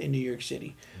neighborhood in New York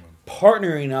City,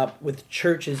 partnering up with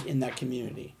churches in that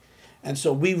community. And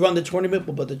so we run the tournament,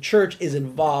 but the church is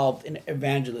involved in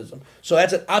evangelism. So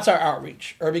that's our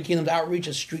outreach. Urban Kingdom's outreach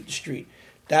is street to street.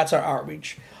 That's our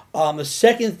outreach. The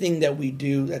second thing that we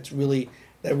do that we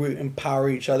empower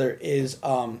each other is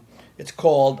it's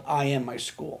called I Am My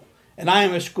School. And I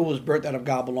Am My School was birthed out of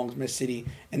God Belongs My City,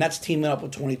 and that's teaming up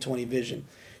with 2020 Vision.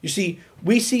 You see,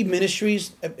 we see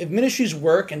ministries, if ministries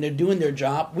work and they're doing their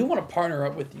job, we want to partner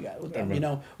up with you guys, with them.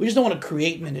 Amen. We just don't want to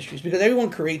create ministries because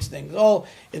everyone creates things. Oh,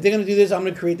 if they're going to do this, I'm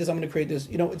going to create this, I'm going to create this.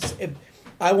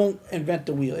 I won't invent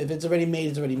the wheel. If it's already made,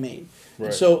 it's already made. Right.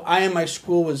 And so I Am My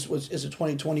School is a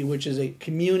 2020, which is a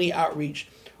community outreach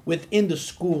within the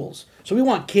schools. So we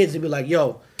want kids to be like,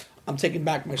 yo, I'm taking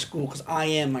back my school because I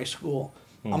am my school.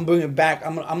 I'm bringing it back.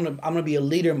 I'm gonna be a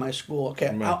leader in my school. Okay,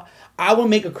 I will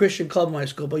make a Christian club in my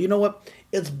school. But you know what?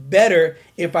 It's better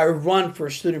if I run for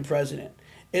student president.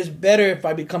 It's better if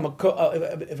I become the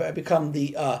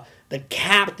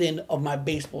captain of my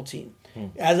baseball team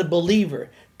as a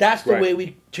believer. That's the way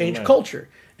we change culture.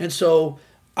 And so,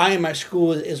 I Am My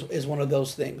School is one of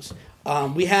those things.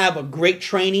 We have a great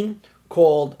training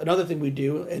called another thing we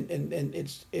do, and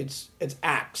it's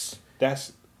Acts.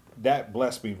 That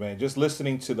blessed me, man. Just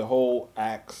listening to the whole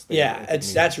Acts thing. Yeah,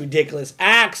 that's ridiculous.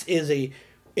 Acts is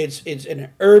it's an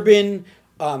urban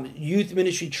youth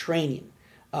ministry training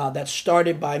that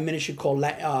started by a ministry called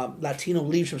Latino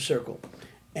Leadership Circle,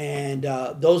 and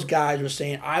those guys were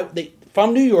saying they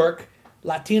from New York,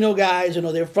 Latino guys.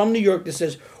 They're from New York. That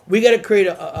says we got to create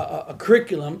a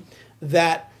curriculum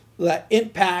that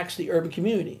impacts the urban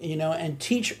community, and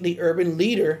teach the urban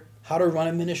leader how to run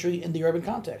a ministry in the urban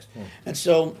context. And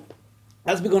so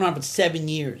that's been going on for 7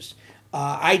 years.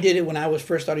 I did it when I was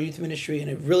first started youth ministry, and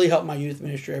it really helped my youth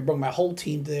ministry. I brought my whole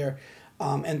team there.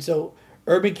 And so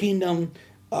Urban Kingdom,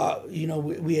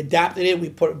 we adapted it. We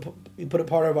put a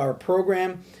part of our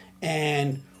program.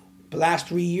 And the last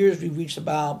 3 years, we've reached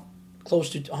about close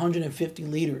to 150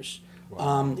 leaders.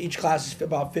 Wow. Each class is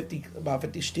about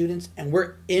 50 students. And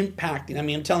we're impacting. I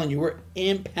mean, I'm telling you, we're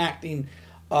impacting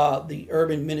the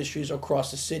urban ministries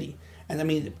across the city. And I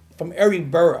mean, from every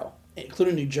borough,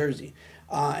 including New Jersey.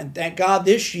 And thank God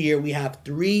this year we have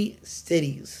 3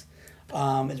 cities.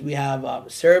 We have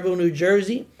Saraville, New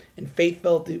Jersey, and Faith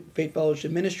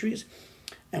Fellowship Ministries.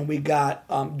 and we got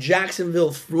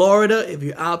Jacksonville, Florida. If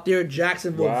you're out there,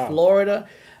 Jacksonville, Wow. Florida,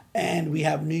 and we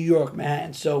have New York,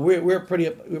 Manhattan. So we're pretty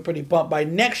pumped. By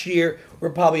next year,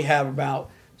 we'll probably have about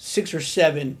 6 or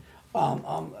 7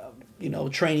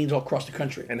 trainings all across the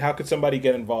country. And how could somebody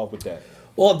get involved with that?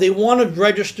 Well, if they want to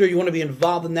register, you want to be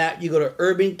involved in that, you go to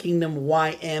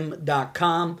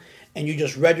urbankingdomym.com and you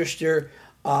just register,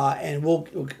 and we'll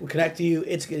connect to you.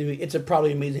 It's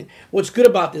probably amazing. What's good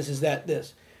about this is that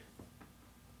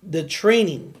the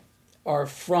training are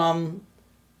from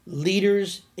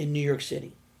leaders in New York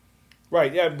City.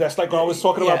 Right, yeah, that's like what I was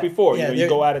talking about before. Yeah, you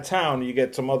go out of town, you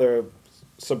get some other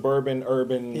suburban,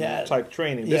 urban Yeah. type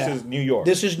training. This is New York.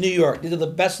 This is New York. These are the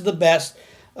best of the best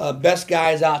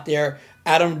guys out there.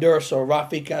 Adam Durso,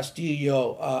 Rafi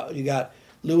Castillo, you got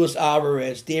Luis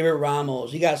Alvarez, David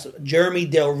Ramos, you got Jeremy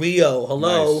Del Rio.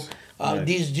 Hello. Nice.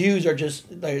 These dudes are just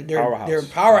they're Powerhouse.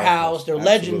 powerhouse. They're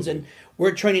legends, Absolutely. and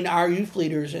we're training our youth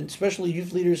leaders, and especially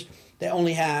youth leaders that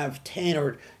only have 10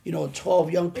 or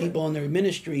 12 young people in their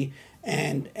ministry,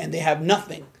 and they have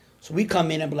nothing. So we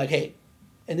come in and be like, hey,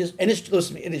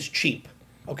 listen, it is cheap.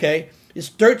 Okay, it's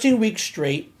 13 weeks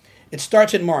straight. It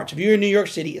starts in March. If you're in New York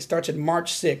City, it starts in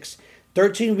March 6th.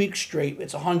 13 weeks straight.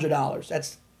 It's $100.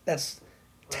 That's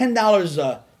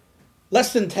 $10.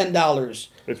 Less than $10.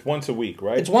 It's once a week,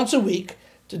 right? It's once a week.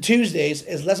 To Tuesdays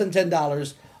is less than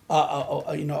 $10.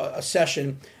 A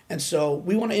session, and so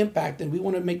we want to impact and we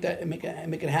want to make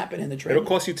it happen in the training. It'll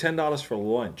cost you $10 for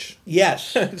lunch.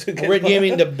 Yes, we're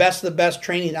giving the best of the best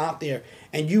training out there,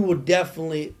 and you will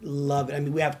definitely love it. I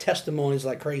mean, we have testimonies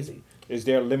like crazy. Is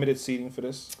there limited seating for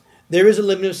this? There is a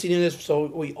limited seating in this, so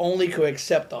we only could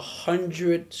accept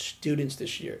 100 students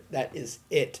this year. That is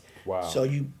it. Wow. So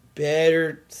you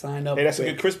better sign up. Hey, that's a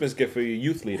quick. good Christmas gift for your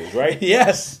youth leaders, right?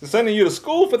 Yes. They're sending you to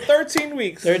school for 13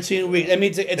 weeks. 13 weeks. I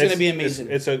mean, it's going to be amazing.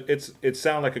 It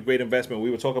sounds like a great investment.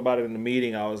 We were talking about it in the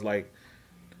meeting. I was like,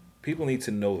 people need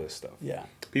to know this stuff. Yeah.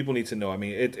 People need to know. I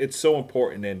mean, it's so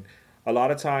important. And a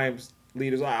lot of times,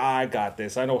 leaders are like, I got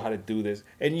this. I know how to do this.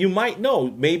 And you might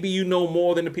know. Maybe you know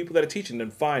more than the people that are teaching.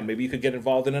 Then fine. Maybe you could get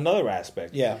involved in another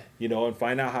aspect. Yeah. And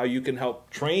find out how you can help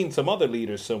train some other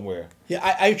leaders somewhere. Yeah,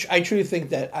 I truly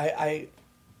think that I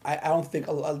don't think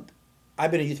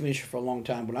I've been a youth ministry for a long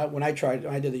time. When I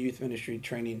did the youth ministry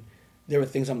training, there were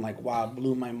things I'm like, wow, it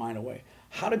blew my mind away.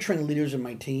 How to train leaders in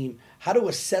my team, how to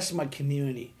assess my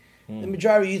community. The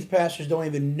majority of youth pastors don't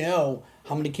even know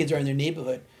how many kids are in their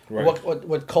neighborhood. Right.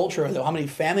 What culture are there? How many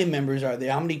family members are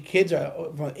there? How many kids are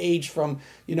from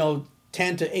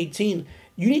 10 to 18?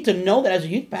 You need to know that as a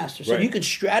youth pastor, so Right. you can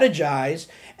strategize,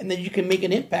 and then you can make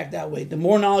an impact that way. The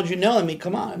more knowledge you know, I mean,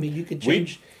 come on, I mean, you can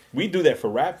change. We do that for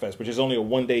Rap Fest, which is only a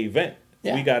one-day event.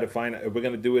 Yeah. We got to find out if we're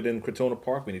going to do it in Crotona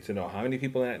Park. We need to know how many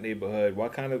people in that neighborhood,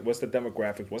 what's the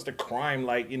demographics, what's the crime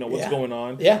like, what's Yeah. going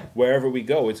on. Yeah. Wherever we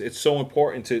go, it's so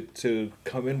important to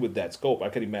come in with that scope. I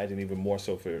could imagine even more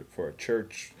so for a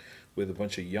church with a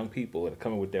bunch of young people that are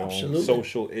coming with their Absolutely. own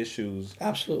social issues.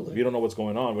 Absolutely. If you don't know what's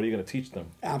going on, what are you going to teach them?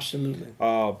 Absolutely.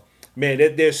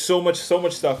 Man, there's so much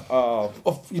stuff.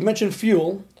 You mentioned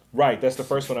Fuel. Right, that's the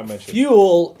first one I mentioned.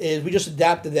 Fuel is, we just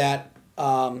adapted that,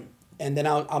 and then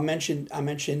I'll mention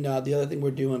the other thing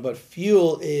we're doing. But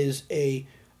Fuel is a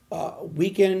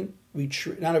weekend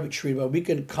retreat, not a retreat, but a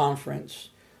weekend conference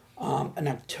in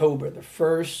October, the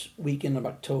first weekend of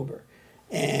October,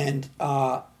 and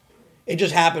it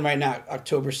just happened right now,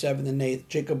 October 7th and 8th.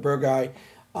 Jacob Burgai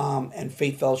and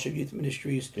Faith Fellowship Youth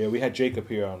Ministries. Yeah, we had Jacob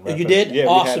here on. You did? Yeah,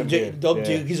 Awesome. we had him here. Dope Yeah.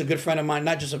 dude. He's a good friend of mine.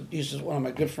 He's just one of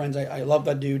my good friends. I love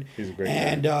that dude. He's a great guy.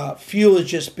 And Fuel has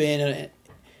just been,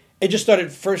 it just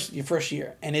started first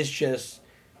year, and it's just,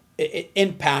 it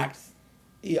impacts,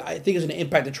 I think it's going to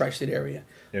impact the tri-state area.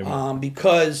 Yeah,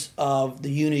 because of the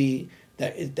unity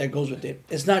that goes with it.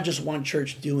 It's not just one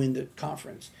church doing the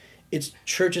conference. It's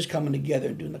churches coming together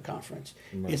and doing the conference.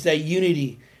 Right. It's that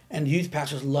unity. And youth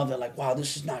pastors love that. Like, wow,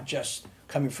 this is not just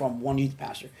coming from one youth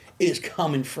pastor. It is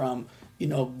coming from,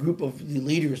 a group of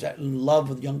leaders that love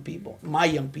with young people, my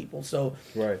young people. So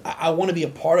Right. I want to be a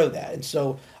part of that. And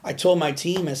so I told my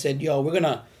team, I said, we're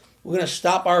gonna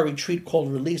stop our retreat called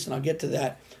Release, and I'll get to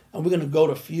that. And we're gonna go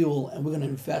to Fuel, and we're gonna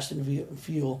invest in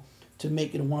Fuel to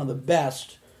make it one of the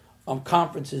best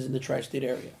conferences in the tri-state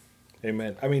area.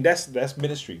 Amen. I mean, that's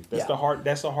ministry. That's Yeah. the heart.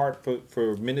 That's the heart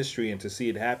for ministry, and to see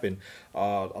it happen.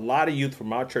 A lot of youth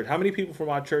from our church. How many people from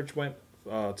our church went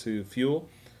to Fuel?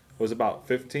 It was about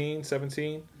 15,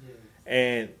 17,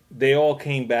 and they all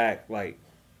came back like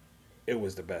it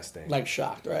was the best thing. Like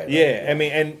shocked, right? Yeah, I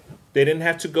mean, and they didn't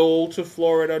have to go to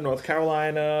Florida, North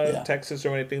Carolina, Yeah. Texas,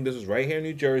 or anything. This was right here in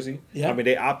New Jersey. Yeah. I mean,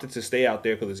 they opted to stay out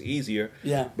there because it's easier.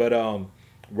 Yeah. But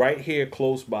right here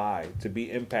close by to be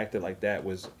impacted like that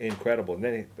was incredible. And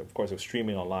then, of course, it was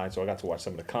streaming online, so I got to watch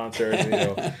some of the concerts.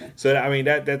 So I mean,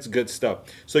 that's good stuff.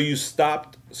 So you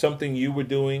stopped something you were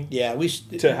doing,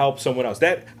 to help someone else.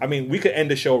 That, I mean, we could end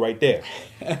the show right there.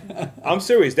 I'm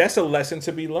serious. That's a lesson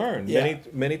to be learned. Yeah.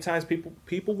 Many times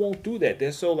people won't do that.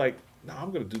 They're so like, no,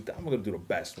 I'm gonna do the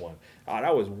best one. Oh,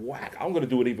 that was whack. I'm gonna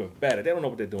do it even better. They don't know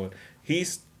what they're doing.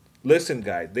 Listen,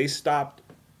 guys. They stopped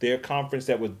their conference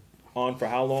that was on for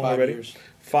how long 5 already? years.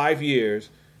 5 years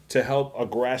to help a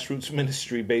grassroots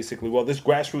ministry, basically. Well, this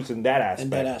grassroots in that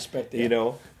aspect.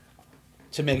 Yeah.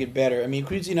 To make it better. I mean,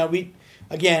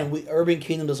 Urban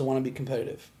Kingdom doesn't want to be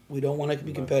competitive. We don't want to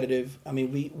be competitive. I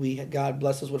mean, we God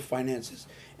bless us with finances,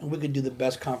 and we could do the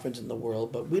best conference in the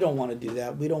world, but we don't want to do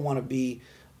that. We don't want to be.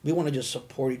 We want to just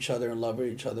support each other and love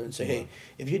each other and say, hey,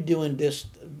 if you're doing this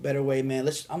better way, man,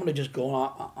 I'm gonna just go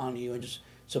on you and just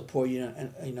support you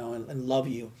and love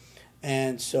you.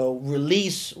 And so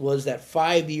Release was that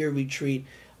 5-year retreat.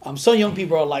 Some young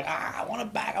people are like, I want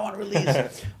it back, I want to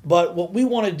Release. But what we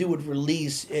want to do with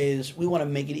Release is we want to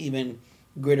make it even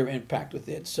greater impact with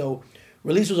it. So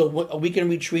Release was a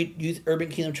weekend retreat. Youth Urban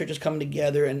Kingdom churches coming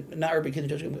together, and not Urban Kingdom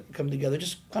churches coming together,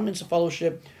 just come into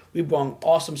fellowship. We brought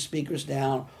awesome speakers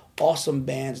down, awesome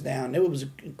bands down. It was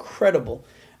incredible.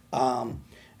 And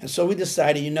so we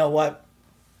decided, you know what?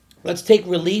 Let's take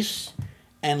Release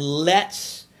and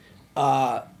let's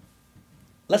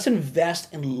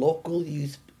invest in local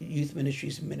youth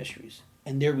ministries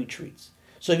and their retreats.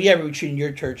 So if you have a retreat in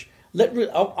your church,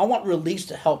 I want Release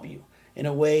to help you in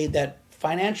a way that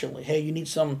financially, hey, you need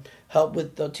some help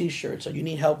with the T-shirts, or you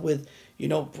need help with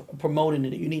promoting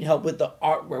it. You need help with the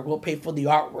artwork. We'll pay for the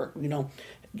artwork.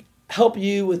 Help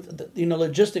you with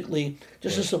logistically,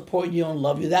 just to support you and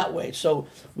love you that way. So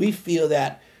we feel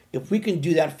that if we can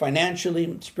do that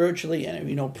financially, spiritually,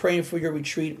 and praying for your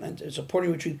retreat and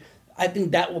supporting your retreat, I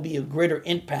think that will be a greater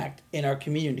impact in our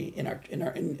community, in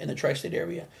the tri-state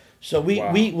area. So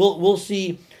we'll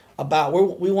see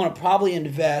about we want to probably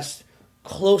invest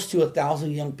close to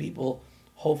 1,000 young people,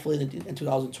 hopefully in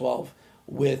 2012,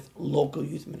 with local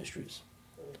youth ministries.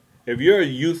 If you're a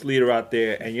youth leader out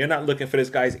there and you're not looking for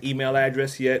this guy's email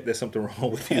address yet, there's something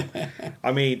wrong with you.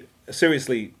 I mean,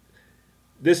 seriously,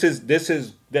 that's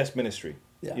ministry.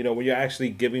 Yeah. When you're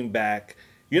actually giving back,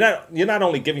 you're not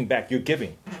only giving back, you're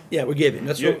giving. Yeah, we're giving.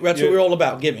 That's what we're all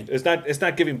about, giving. It's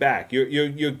not giving back.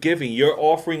 You're giving. You're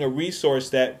offering a resource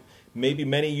that maybe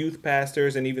many youth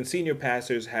pastors and even senior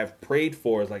pastors have prayed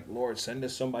for. It's like, Lord, send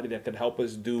us somebody that could help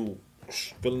us do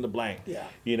fill in the blank. Yeah.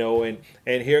 And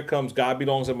here comes God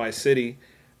Belongs in My City,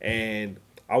 and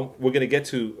we're gonna get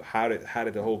to how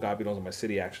did the whole God Belongs in My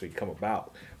City actually come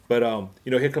about. But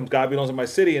here comes God Belongs in My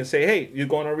City and say, hey, you're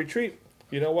going on a retreat.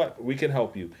 You know what? We can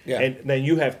help you. Yeah. And then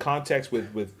you have contacts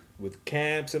with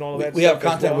camps and all of that. We have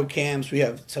contact with camps. We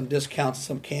have some discounts at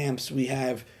some camps. We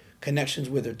have connections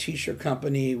with a T-shirt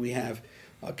company. We have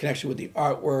a connection with the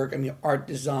artwork. Art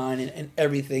design and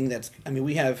everything.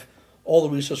 We have all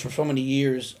the resources for so many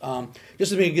years.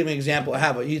 Just to give an example, I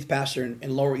have a youth pastor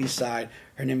in Lower East Side.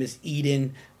 Her name is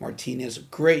Eden Martinez, a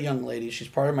great young lady. She's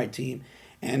part of my team,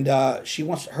 and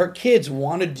her kids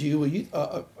want to do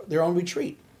their own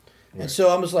retreat. Right. And so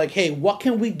I was like, hey, what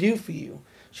can we do for you?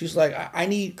 She's like, I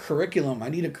need curriculum. I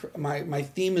need my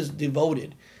theme is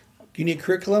devoted. You need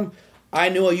curriculum? I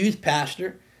know a youth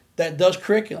pastor that does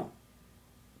curriculum.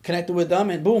 Connected with them,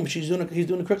 and boom, he's doing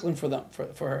the curriculum for them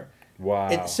for her. Wow.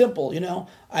 It's simple, And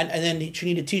then she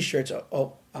needed T-shirts.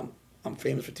 I'm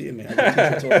famous for T-shirts. I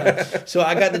got T-shirts all the time. So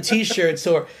I got the T-shirts,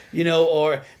 or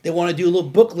they want to do little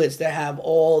booklets that have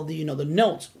all the the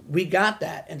notes. We got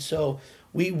that, and so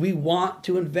we want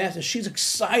to invest. And she's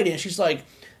excited. She's like,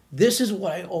 this is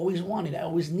what I always wanted. I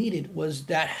always needed was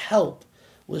that help.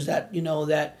 Was that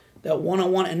that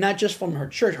one-on-one, and not just from her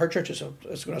church. Her church is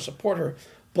going to support her.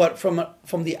 But from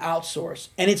the outsource,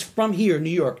 and it's from here, New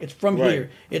York. It's from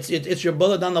here. It's your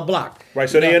brother down the block. Right.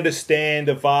 So they understand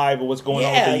the vibe of what's going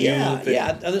on with the youth.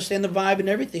 Yeah, understand the vibe and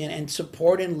everything, and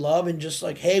support and love, and just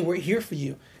like, hey, we're here for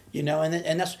you,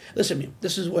 And that's, listen to me.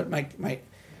 This is what I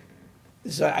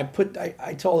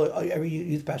told every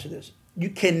youth pastor this: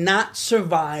 you cannot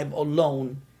survive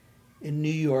alone in New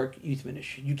York youth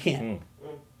ministry. You can't.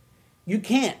 You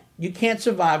can't. You can't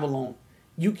survive alone.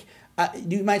 You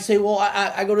might say, well,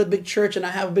 I go to a big church and I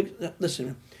have a big...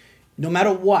 Listen, no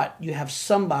matter what, you have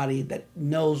somebody that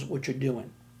knows what you're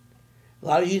doing. A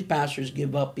lot of youth pastors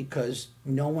give up because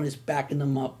no one is backing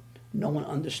them up. No one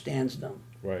understands them.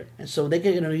 Right. And so they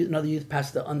get another youth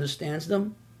pastor that understands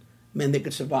them, man, they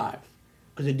could survive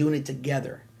because they're doing it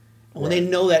together. And when they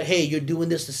know that, hey, you're doing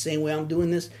this the same way I'm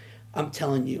doing this, I'm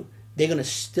telling you,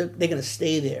 they're gonna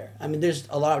stay there. I mean, there's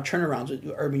a lot of turnarounds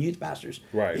with urban youth pastors.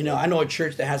 Right. You know, I know a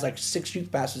church that has like 6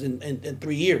 youth pastors in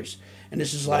 3 years, and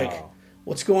this is like, Wow.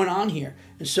 what's going on here?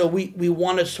 And so we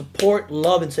want to support,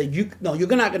 love, and say, you're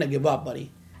not gonna give up,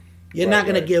 buddy. You're not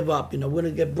gonna give up. You know, we're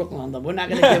gonna get Brooklyn on them. We're not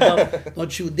gonna give up.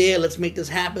 Don't you dare. Let's make this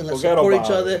happen. Let's Forget support about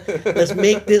each other. Let's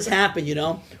make this happen. You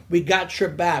know, we got your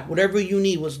back. Whatever you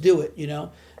need, let's do it. You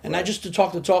know, and not just to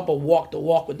talk the talk, but walk the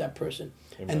walk with that person.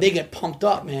 Amen. And they get pumped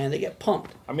up, man. They get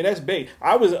pumped. I mean, that's big.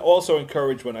 I was also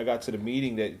encouraged when I got to the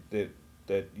meeting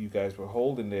that you guys were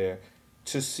holding there,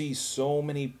 to see so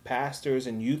many pastors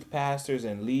and youth pastors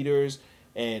and leaders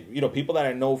and, you know, people that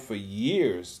I know for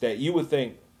years that you would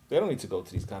think they don't need to go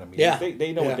to these kind of meetings. Yeah.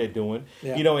 They know what they're doing.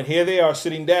 Yeah. You know, and here they are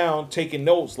sitting down taking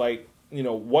notes like, you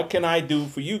know, what can I do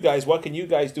for you guys? What can you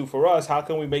guys do for us? How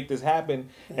can we make this happen?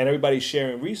 And everybody's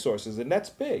sharing resources, and that's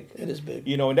big. It is big.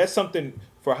 You know, and that's something,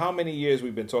 for how many years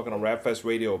we've been talking on RapFest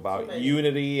Radio about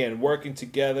unity and working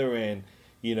together, and,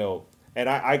 you know, and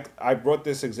I brought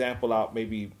this example out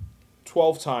maybe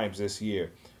 12 times this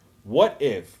year. What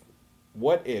if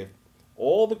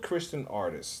all the Christian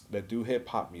artists that do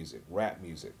hip-hop music, rap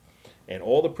music, and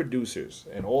all the producers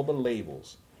and all the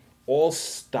labels all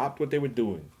stopped what they were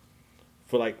doing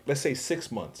for, like, let's say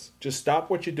 6 months. Just stop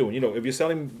what you're doing. You know, if you're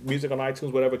selling music on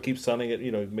iTunes, whatever, keep selling it,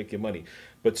 you know, make your money.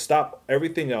 But stop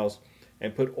everything else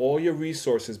and put all your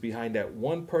resources behind that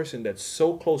one person that's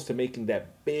so close to making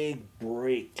that big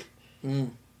break.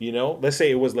 You know, let's say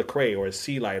it was Lecrae or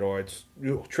C-Light or it's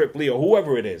Trip Lee or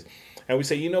whoever it is. And we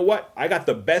say, you know what? I got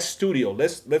the best studio.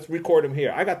 Let's record him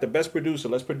here. I got the best producer.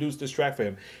 Let's produce this track for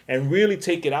him. And really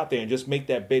take it out there and just make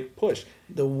that big push.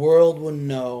 The world will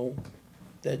know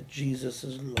that Jesus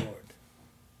is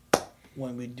Lord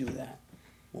when we do that.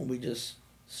 When we just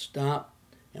stop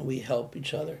and we help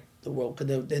each other. The world,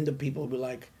 because then the people will be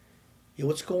like, yo,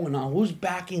 what's going on? Who's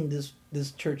backing this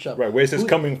church up? Right, where's this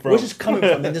coming from? Where's this coming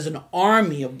from? And there's an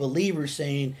army of believers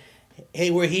saying,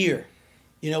 hey, we're here.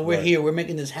 You know, we're here. We're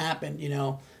making this happen, you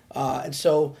know. And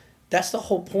so that's the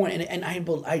whole point. And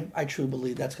I truly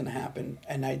believe that's going to happen.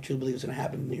 And I truly believe it's going to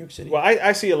happen in New York City. Well,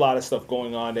 I see a lot of stuff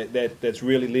going on that's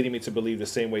really leading me to believe the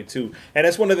same way, too. And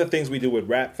that's one of the things we do with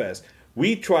RapFest.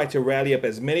 We try to rally up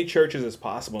as many churches as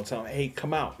possible and tell them, hey,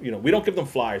 come out. You know, we don't give them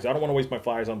flyers. I don't want to waste my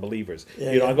flyers on believers.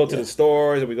 I go to the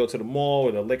stores, and we go to the mall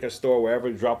or the liquor store, wherever,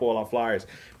 we drop all our flyers.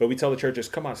 But we tell the churches,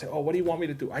 come out and say, oh, what do you want me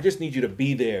to do? I just need you to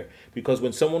be there. Because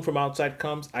when someone from outside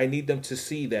comes, I need them to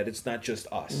see that it's not just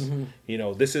us. Mm-hmm. You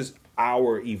know, this is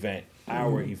our event,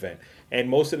 event. And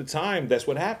most of the time, that's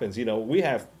what happens. You know, we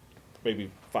have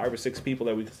maybe 5 or 6 people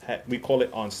that we call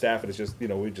it on staff, and it's just, you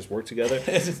know, we just work together.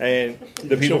 And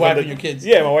the people, your wife and your kids.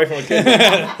 Yeah, my wife and my kids.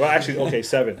 Well, actually, okay,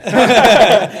 7.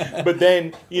 But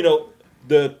then, you know,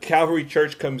 the Calvary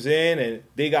Church comes in, and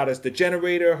they got us the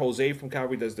generator. Jose from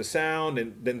Calvary does the sound,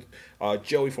 and then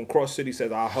Joey from Cross City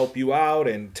says, I'll help you out,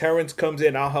 and Terrence comes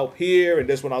in, I'll help here, and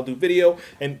this one I'll do video,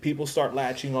 and people start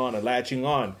latching on and latching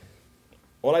on.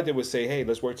 All I did was say, hey,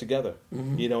 let's work together,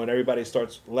 you know, and everybody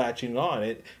starts latching on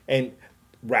it. And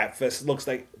RapFest looks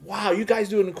like, wow, you guys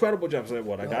do an incredible job. So,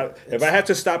 what I got? If I have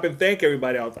to stop and thank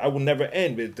everybody else, I will never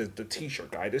end with the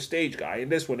T-shirt guy, the stage guy,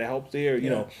 and this one that helps there,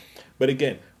 you know. But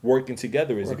again, working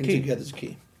together is the key. Working together is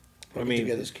key. Working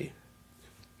together is key.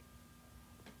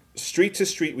 Street to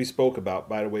street, we spoke about.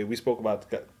 By the way, we spoke about.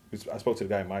 I spoke to the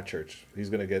guy in my church. He's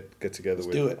gonna get together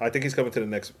with. Do it. I think he's coming to the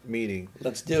next meeting.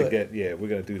 Let's do it. Yeah, we're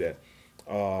gonna do that.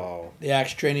 The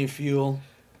Acts Training Fuel.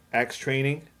 Acts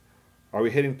Training. Are we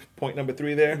hitting point number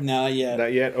 3 there? Not yet.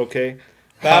 Not yet. Okay.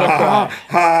 Battle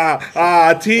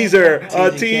Cry. Teaser.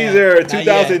 A teaser.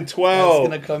 2012. It's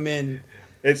gonna come in.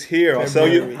 It's here. I'll sell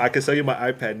you. I can sell you my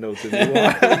iPad notes if you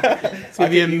want. It's gonna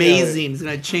be amazing. It's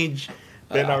gonna change.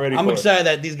 They're not ready. I'm excited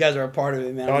that these guys are a part of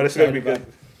it, man. Oh, this is gonna be good.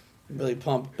 Really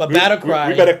pumped. But Battle Cry.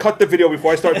 We better cut the video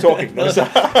before I start talking.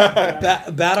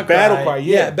 Battle Cry.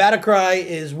 Yeah, Battle Cry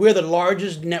is, we're the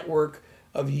largest network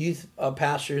of youth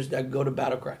pastors that go to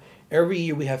Battle Cry. Every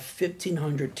year we have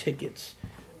 1,500 tickets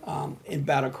in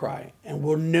Battle Cry, and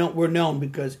we're known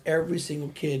because every single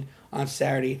kid on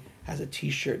Saturday has a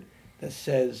T-shirt that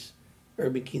says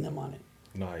Urban Kingdom on it.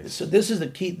 Nice. So this is the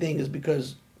key thing, is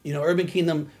because, you know, Urban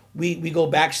Kingdom, we go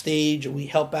backstage and we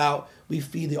help out, we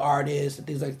feed the artists and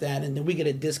things like that, and then we get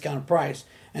a discount price.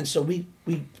 And so we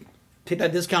take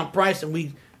that discount price and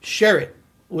we share it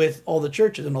with all the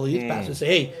churches and all the youth pastors. Say,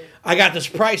 hey, I got this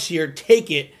price here,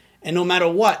 take it, and no matter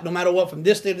what, from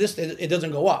this day to this day, it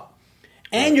doesn't go up.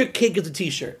 And your kid gets a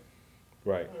T-shirt.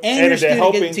 Right. And your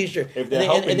student gets a T-shirt. If they're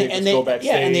helping, they go backstage.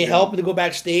 Yeah, and they help to go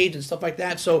backstage and stuff like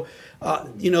that. So,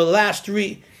 you know, the last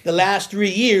 3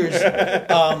 years,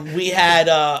 we had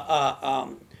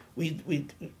we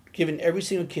given every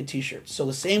single kid T-shirts. So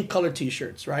the same color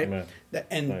T-shirts, right? Man.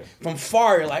 And Nice. from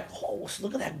far, you're like, oh,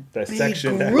 look at that That big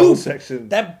section, group. that whole section.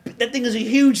 That thing is a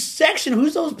huge section.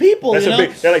 Who's those people? That's you a know?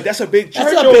 big. They're like, that's a big church.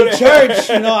 That's a over big there." church.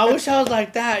 You know, I wish I was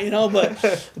like that. You know,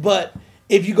 but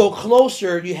if you go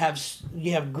closer, you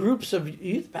have groups of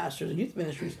youth pastors and youth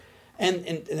ministries, and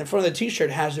in front of the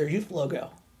T-shirt has their youth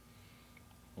logo.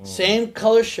 Same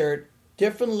color shirt,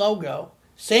 different logo,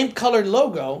 same colored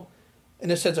logo, in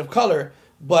the sense of color,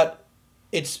 but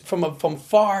it's from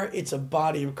far. It's a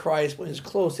body of Christ. When it's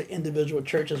close to individual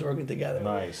churches working together.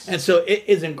 Nice. And so it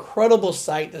is an incredible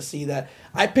sight to see that.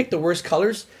 I picked the worst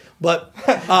colors, but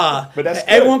But that's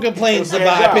everyone good. complains It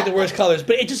about stands I picked out. the worst colors.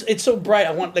 But it's so bright.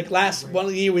 I want last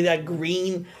one year we had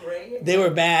green. They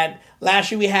were bad.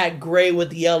 Last year we had gray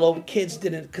with yellow. Kids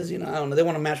didn't because I don't know. They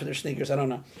want to match with their sneakers. I don't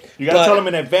know. You gotta But tell them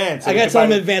in advance. I gotta tell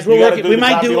them in advance. You We're gotta working. do We the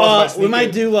might copy do off my we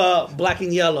might sneakers. do black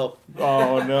and yellow.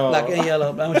 Oh no. Black and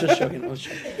yellow. I was just joking.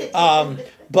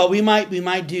 But we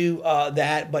might do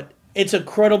that. But it's an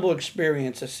incredible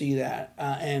experience to see that.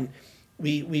 And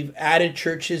we've added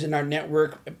churches in our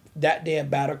network that day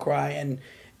at Battle Cry, and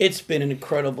it's been an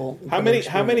incredible. How many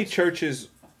experience. churches,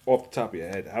 off the top of your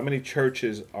head, how many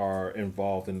churches are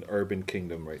involved in the Urban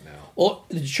Kingdom right now? Well,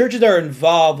 the churches that are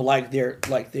involved,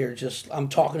 they're just. I'm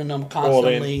talking to them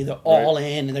constantly. They're all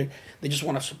in, and they just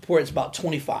want to support. It's about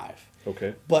 25.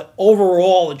 Okay. But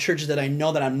overall, the churches that I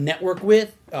know that I'm networked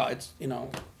with, it's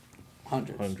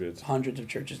hundreds of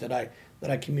churches that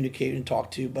I communicate and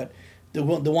talk to. But the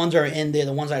ones that are in there,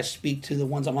 the ones I speak to, the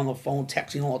ones I'm on the phone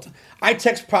texting all the time. I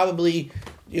text probably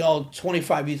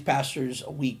 25 youth pastors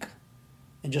a week,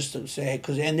 and just to say,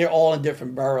 and they're all in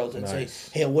different boroughs, and Nice.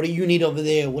 say, hey, what do you need over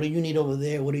there? What do you need over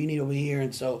there? What do you need over here?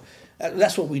 And so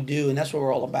that's what we do, and that's what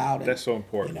we're all about. And, That's so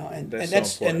important.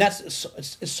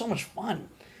 It's so much fun.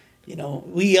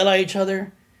 We yell at each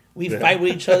other. We fight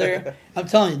with each other. I'm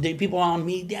telling you, people on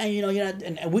me,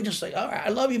 and we just like, all right, I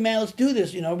love you, man. Let's do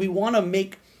this. We want to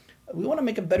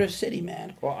make a better city,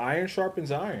 man. Well, iron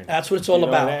sharpens iron. That's what it's all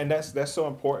about. And that's so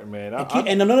important, man.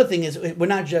 And another thing is, we're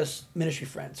not just ministry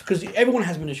friends, because everyone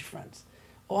has ministry friends.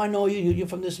 Oh, I know you. You're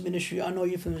from this ministry. I know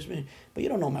you from this ministry, but you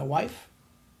don't know my wife.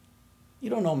 You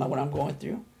don't know what I'm going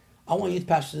through. I want youth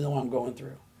pastors to know what I'm going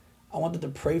through. I want them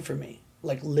to pray for me,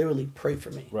 like literally pray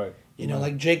for me. Right.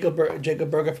 Like Jacob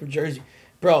Berger from Jersey,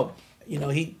 bro.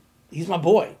 He's my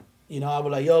boy. I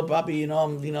was like, yo, Papi,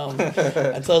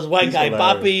 I tell this white He's guy,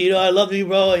 hilarious. Papi, I love you,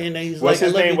 bro. And he's What's like,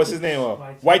 his I love name? you What's too. his name?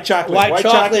 White chocolate. White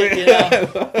chocolate.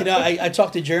 I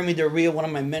talked to Jeremy Del Rio, one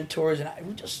of my mentors, and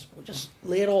we just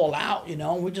lay it all out.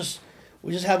 We just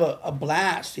have a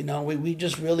blast. We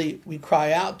just really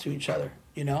cry out to each other.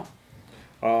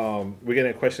 We're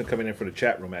getting a question coming in from the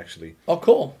chat room, actually. Oh,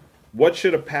 cool. What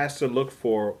should a pastor look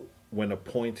for when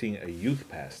appointing a youth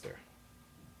pastor?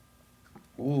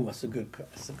 Ooh, that's a good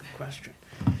question.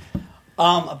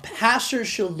 A pastor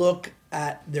should look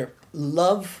at their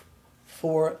love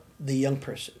for the young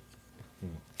person.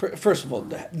 First of all,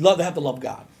 they have to love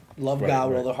God. Love God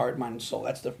with all their heart, mind, and soul.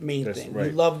 That's the main thing. Right.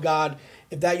 You love God.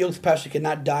 If that youth pastor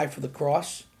cannot die for the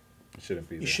cross, It shouldn't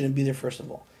be there. you shouldn't be there, first of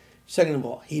all. Second of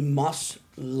all, he must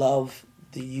love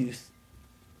the youth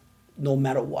no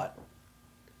matter what.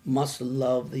 Must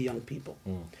love the young people.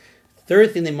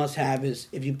 Third thing they must have is,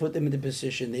 if you put them in the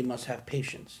position, they must have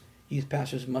patience. Youth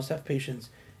pastors must have patience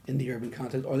in the urban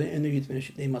context or in the youth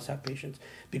ministry. They must have patience,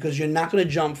 because you're not going to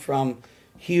jump from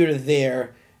here to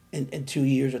there in 2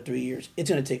 years or 3 years. It's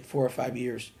going to take 4 or 5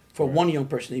 years for one young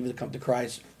person to even come to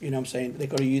Christ. You know what I'm saying? They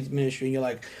go to youth ministry and you're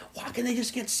like, why can't they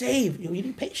just get saved? You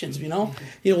need patience,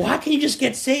 why can't you just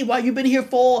get saved? Why you've been here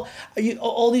for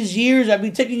all these years? I've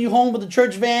been taking you home with the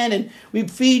church van and we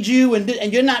feed you and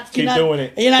you're not doing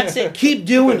it. And you're not saying keep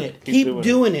doing it. Keep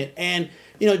doing it. And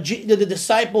the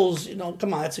disciples,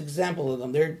 come on, that's an example of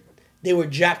them. They were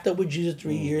jacked up with Jesus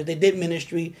 3 years. They did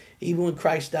ministry. Even when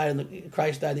Christ died,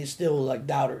 they still were like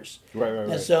doubters. Right.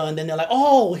 And then they're like,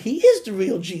 oh, he is the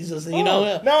real Jesus. And, now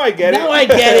I get it. Now I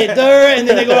get it. And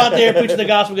then they go out there, preach the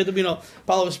gospel, get to,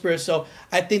 follow the Spirit. So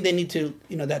I think they need to,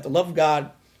 they have to love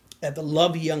God, they have to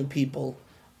love young people,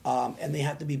 and they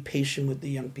have to be patient with the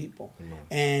young people.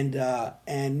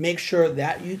 And make sure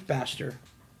that youth pastor,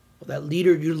 or that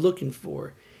leader you're looking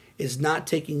for, is not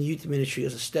taking youth ministry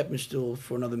as a stepping stool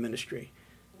for another ministry.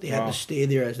 They have to stay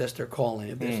there as that's their calling.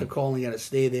 If that's their calling, you got to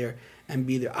stay there and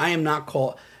be there. I am not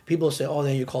called. People say, "Oh,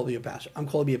 then you're called to be a pastor." I'm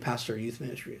called to be a pastor of youth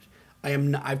ministries. I am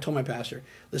not. I've told my pastor,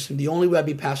 "Listen, the only way I'll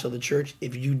be pastor of the church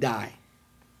if you die,"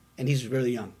 and he's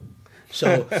really young,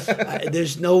 so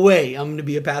there's no way I'm going to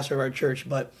be a pastor of our church.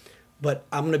 But But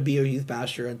I'm going to be a youth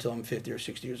pastor until I'm 50 or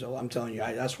 60 years old. I'm telling you,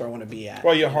 that's where I want to be at.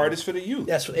 Well, your heart is for the youth.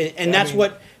 That's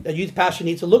what the youth pastor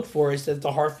needs to look for, is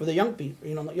the heart for the young people,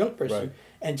 the young person, Right.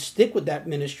 and stick with that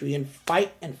ministry and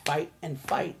fight and fight and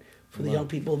fight for the young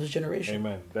people of this generation.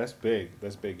 Amen. That's big.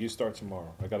 That's big. You start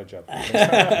tomorrow. I got a job.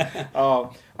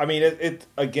 I mean, it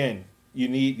again.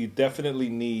 You definitely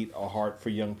need a heart for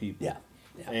young people. Yeah.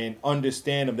 And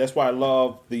understand them. That's why I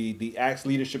love the Acts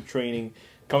leadership training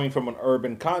coming from an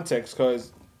urban context,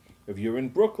 because if you're in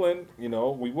Brooklyn, we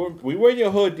were in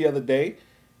your hood the other day,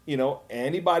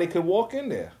 anybody could walk in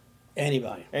there.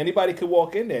 Anybody could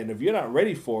walk in there, and if you're not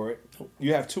ready for it,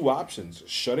 you have two options: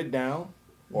 shut it down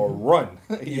or run.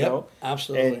 You know,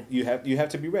 absolutely. And you have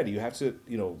to be ready. You have to,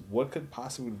 what could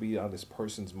possibly be on this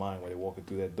person's mind when they're walking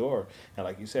through that door? And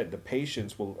like you said, the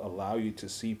patience will allow you to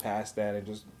see past that and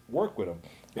just work with them.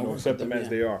 Accept them as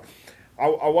they are.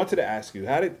 I wanted to ask you,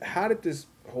 how did this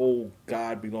whole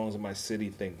God belongs in my city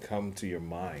thing come to your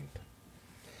mind?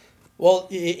 Well,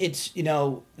 it's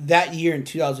that year in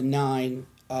 2009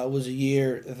 was a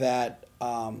year that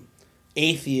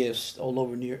atheists all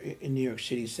over in New York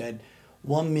City said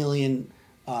 1 million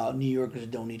New Yorkers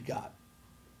don't need God.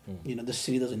 The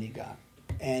city doesn't need God,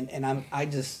 and I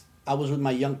was with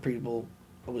my young people.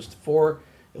 It was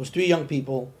 3 young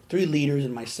people, 3 leaders,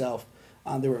 and myself.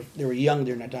 They were young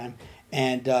during that time,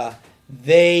 and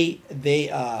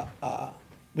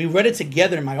we read it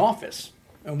together in my office,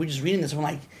 and we're just reading this. And we're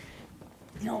like,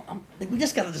 we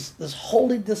just got this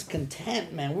holy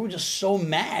discontent, man. We were just so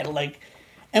mad,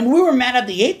 and we were mad at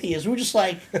the atheists. We were just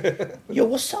like, yo,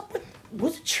 what's up with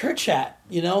where's the church at?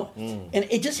 And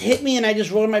it just hit me, and I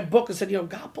just wrote in my book and said,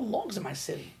 God belongs in my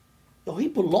city. He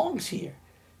belongs here.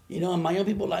 And my young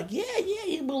people were like, yeah,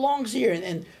 he belongs here.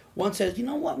 And one says, you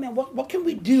know what, man, what can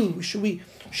we do? Should we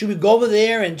go over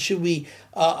there, and should we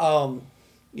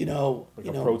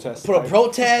protest put a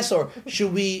protest, or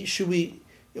should we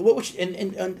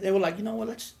and they were like,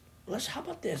 let's how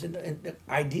about this? And the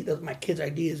idea, my kids'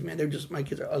 ideas, man, they're just my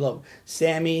kids. I love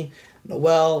Sammy,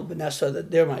 Noel, Vanessa.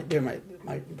 They're my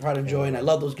pride and joy, and I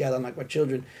love those guys. I'm like my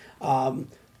children.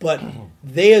 But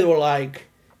they were like,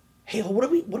 hey, what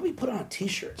do we put on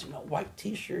T-shirts? White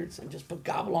T-shirts, and just put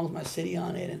God belongs in my city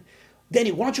on it. And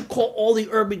Danny, why don't you call all the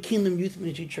Urban Kingdom Youth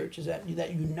Ministry churches that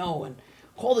and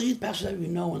call the youth pastors that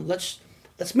and let's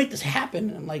make this happen.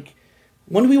 And I'm like,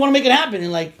 when do we want to make it happen?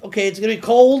 And like, okay, it's gonna be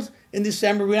cold in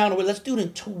December. We don't know. Let's do it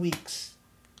in 2 weeks.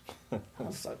 I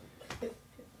was like,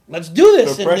 let's do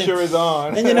this. The pressure is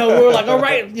on. And we were like, all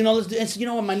right, let's do.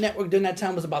 And what, my network during that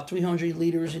time was about 300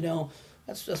 leaders.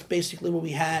 That's basically what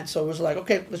we had. So it was like,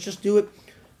 okay, let's just do it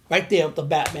right there at the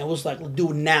bat, man. It was like, let's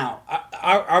do it now.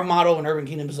 Our motto in Urban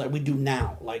Kingdom is like, we do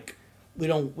now. Like, we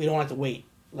don't have to wait.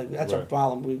 Like, that's our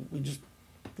problem.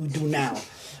 We do now.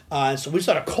 So we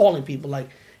started calling people like,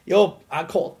 yo, I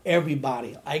called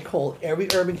everybody. I called every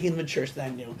Urban Kingdom church that I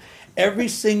knew. Every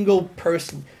single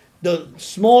person. The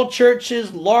small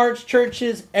churches, large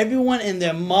churches, everyone and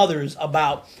their mothers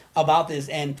about this.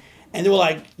 And they were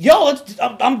like, yo,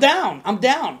 I'm down.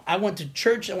 I went to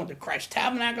church. I went to Christ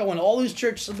Tabernacle. I went to all these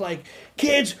churches. I was like,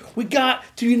 kids, we got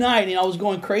to unite. And I was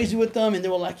going crazy with them. And they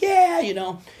were like, yeah,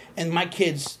 And my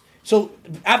kids. So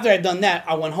after I'd done that,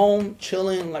 I went home,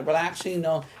 chilling, like relaxing.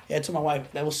 I told my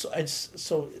wife, it was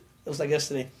like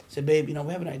yesterday. I said, babe, we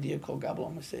have an idea called God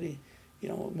Belongs in My City.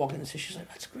 Walking in the city. She's like,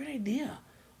 that's a great idea.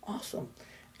 Awesome.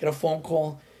 Got a phone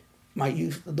call. My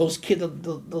youth, those kids,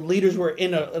 the leaders were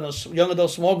in a young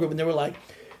adult small group, and they were like,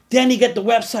 Danny, get the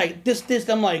website, this.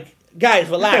 I'm like, guys,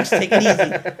 relax, take it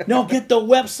easy. No, get the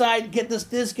website, get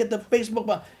this, get the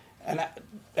Facebook. And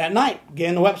at night,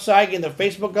 getting the website, getting the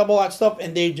Facebook, all that stuff,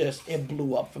 and it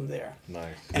blew up from there.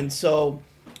 Nice.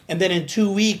 And then in 2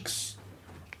 weeks,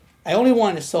 I only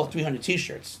wanted to sell 300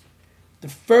 T-shirts. The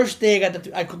first day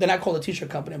then I called the T-shirt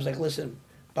company. I was like, listen,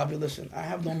 Bobby, I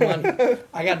have no money.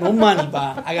 I got no money,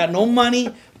 Bob. I got no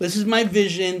money. This is my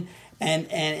vision,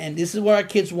 and this is what our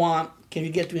kids want. Can you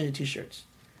get 300 T-shirts?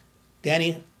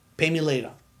 Danny, pay me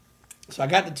later. So I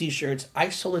got the T-shirts. I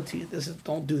sold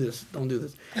don't do this.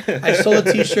 I sold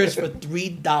the T-shirts for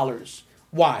 $3.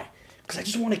 Why? Because I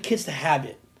just wanted kids to have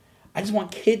it. I just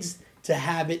want kids to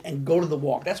have it and go to the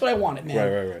walk. That's what I wanted, man.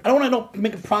 Right. I don't want to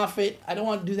make a profit. I don't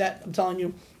want to do that. I'm telling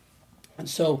you. And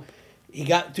so he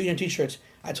got 300 T-shirts.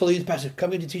 I told the youth pastor, come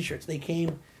get the T-shirts. They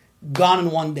came, gone in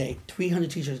one day.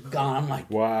 300 T-shirts gone. I'm like,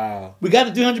 wow. We got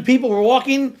the 300 people. We're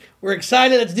walking. We're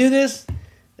excited. Let's do this.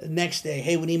 The next day,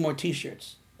 hey, we need more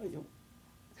T-shirts.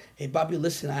 Hey, Bobby,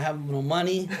 listen, I have no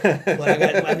money, but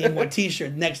I need more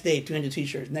T-shirts. Next day, 300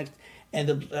 T-shirts.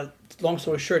 And long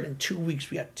story short, in 2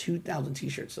 weeks, we got 2,000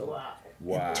 T-shirts. So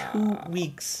wow. in 2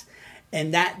 weeks.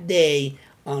 And that day,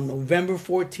 on November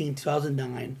 14,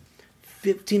 2009,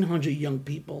 1,500 young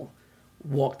people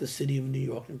walked the city of New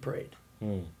York and prayed.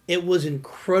 It was an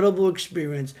incredible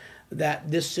experience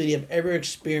that this city have ever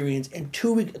experienced in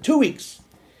 2 weeks.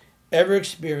 Ever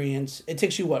experienced. It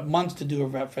takes you, what, months to do a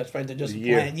Rap Fest, right? To just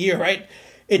plan a year, right?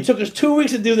 It took us 2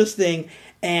 weeks to do this thing,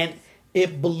 and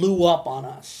it blew up on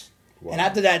us. Wow. And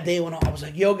after that day, when I was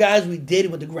like, yo, guys, we did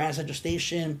it with the Grand Central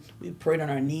Station. We prayed on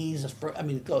our knees.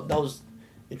 That was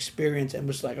experience. And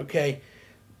was like, okay,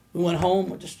 we went home,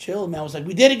 we just chilled, man. I was like,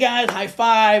 we did it, guys. High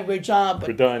five, great job. But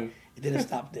we're done. It didn't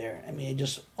stop there. I mean, it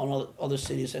just, on other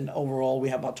cities, and overall, we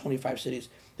have about 25 cities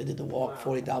that did the walk,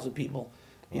 40,000 people,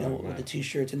 with the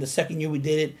T-shirts. And the second year we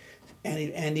did it,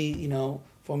 Andy,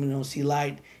 formerly C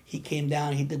Light, he came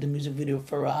down, he did the music video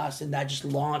for us, and that just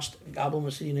launched Gospel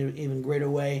City in an even greater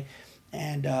way.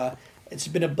 And it's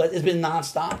been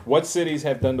nonstop. What cities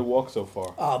have done the walk so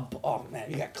far? Oh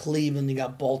man, you got Cleveland, you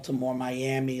got Baltimore,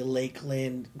 Miami,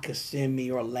 Lakeland,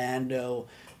 Kissimmee, Orlando,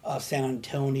 San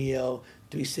Antonio,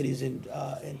 3 cities in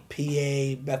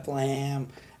PA, Bethlehem,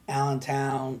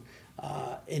 Allentown,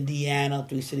 Indiana,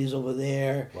 3 cities over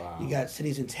there. Wow. You got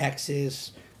cities in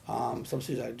Texas, some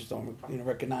cities I just don't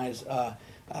recognize.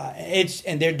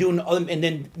 And they're doing other, and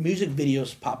then music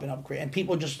videos popping up, and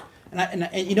people just and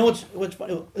you know what's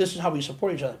funny? This is how we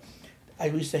support each other. I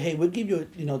used to say, hey, we'll give you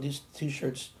these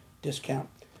T-shirts discount.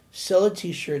 Sell the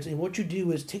T-shirts, and what you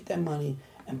do is take that money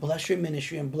and bless your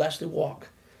ministry and bless the walk.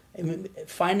 And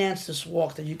finance this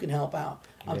walk that you can help out.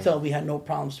 I'm telling you, we had no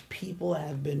problems. People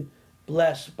have been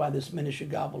blessed by this ministry,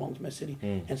 God Belongs to My City,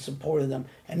 and supported them.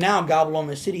 And now God Belongs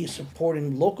to My City is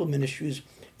supporting local ministries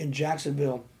in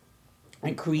Jacksonville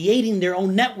and creating their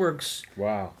own networks.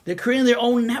 Wow. They're creating their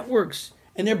own networks,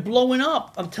 and they're blowing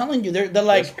up. I'm telling you, they're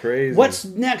like, that's crazy. What's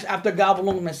next after God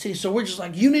Belongs to My City? So we're just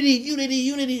like, unity, unity,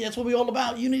 unity. That's what we're all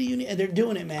about, unity, unity. And they're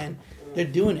doing it, man. They're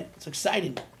doing it. It's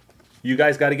exciting. You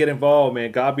guys got to get involved,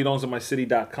 man.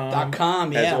 GodBelongsToMyCity.com.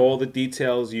 .com, has all the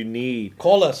details you need.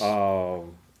 Call us.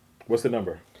 What's the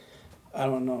number? I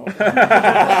don't know. Look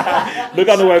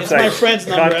on the website. It's my friend's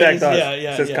number. Contact us.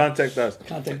 Yeah, It says contact us.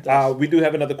 Contact us. We do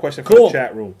have another question from the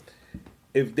chat room.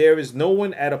 If there is no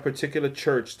one at a particular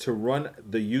church to run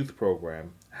the youth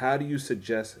program, how do you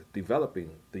suggest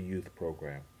developing the youth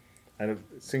program? And it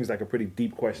seems like a pretty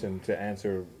deep question to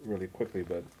answer really quickly,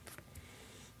 but...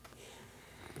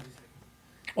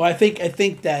 Well, I think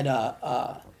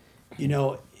that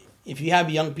if you have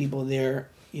young people there,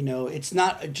 it's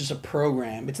not just a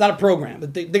program. It's not a program.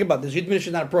 But think about this: youth ministry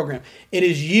is not a program. It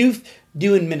is youth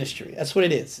doing ministry. That's what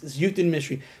it is. It's youth in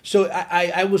ministry. So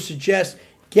I would suggest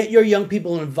get your young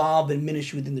people involved in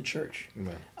ministry within the church,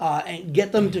 and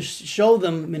get them to show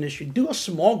them ministry. Do a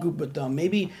small group with them.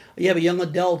 Maybe you have a young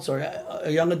adult or a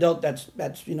young adult that's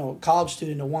a college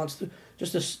student that wants to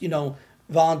just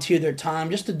volunteer their time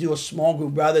just to do a small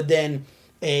group rather than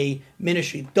a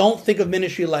ministry. Don't think of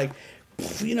ministry like,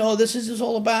 this is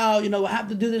all about, I have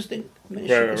to do this thing.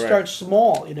 Ministry start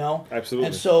small, Absolutely.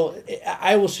 And so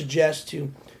I will suggest to,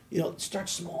 start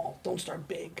small. Don't start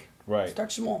big. Right.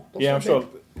 Start small. Don't I'm start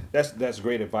sure that's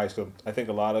great advice. So I think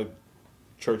a lot of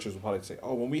churches will probably say,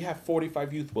 when we have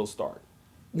 45 youth, we'll start.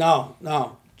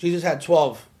 No. Jesus had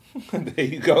 12. There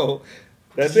you go.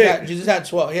 That's Jesus had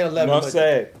 12. He had 11. Enough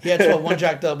said. He had 12. One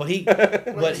jacked up, but he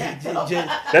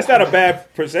that's not a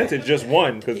bad percentage. Just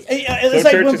one, because it's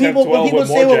like when people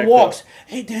say what walks.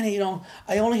 Hey, Danny,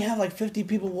 I only have like 50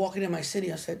 people walking in my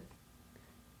city. I said,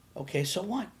 okay, so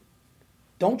what?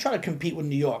 Don't try to compete with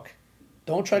New York.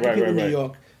 Don't try to compete with New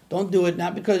York. Don't do it.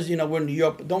 Not because we're in New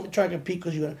York, but don't try to compete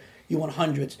because you want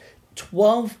hundreds.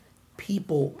 12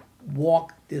 people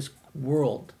walk this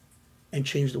world and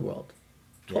change the world.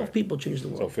 12 people change the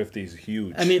world. So 50 is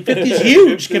huge. I mean, 50 is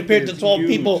huge compared to 12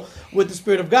 people with the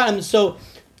Spirit of God. And so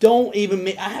don't even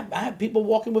make... I have people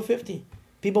walking with 50.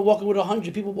 People walking with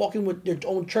 100. People walking with their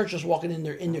own churches, walking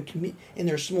in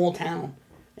their small town.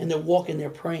 And they're walking, they're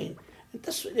praying.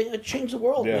 It changed the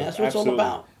world, man. That's what it's all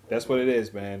about. That's what it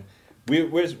is, man.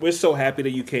 We're so happy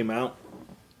that you came out.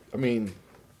 I mean,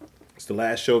 it's the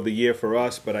last show of the year for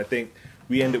us, but I think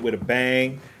we ended with a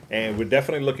bang. And we're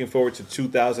definitely looking forward to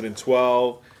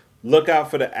 2012. Look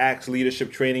out for the Acts leadership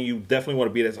training. You definitely want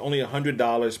to be there. It's only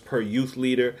 $100 per youth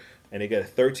leader. And they get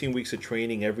 13 weeks of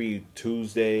training every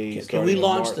Tuesday. Can we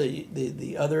launch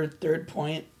the other third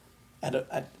point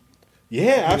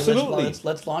Yeah, absolutely.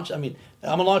 Let's launch. I mean,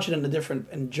 I'm going to launch it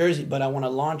in Jersey, but I want to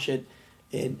launch it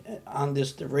on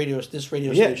this radio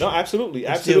station. Yeah, no, absolutely,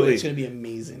 Let's do it. absolutely. It's gonna be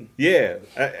amazing. Yeah,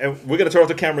 and we're gonna turn off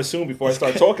the camera soon before I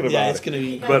start talking about Yeah, it. it's gonna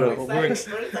be. But we're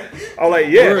I'm like,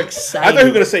 yeah. We're I excited. thought you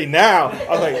were gonna say now. I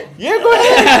was like, yeah, go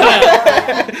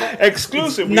ahead.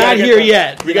 Exclusive. We not gotta get here the-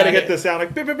 yet. We Not gotta get yet. the sound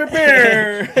like.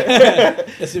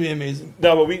 It's gonna be amazing.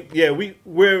 No, but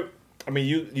we're. I mean,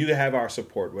 you have our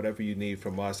support. Whatever you need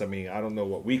from us. I mean, I don't know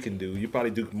what we can do. You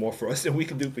probably do more for us than we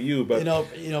can do for you. But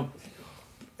You know,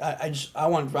 I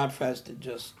want Rap Fest to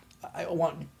just.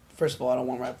 First of all, I don't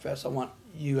want Rap Fest. I want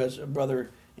you as a brother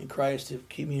in Christ to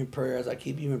keep me in prayer as I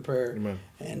keep you in prayer. Amen.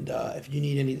 And if you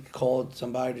need any call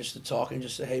somebody just to talk and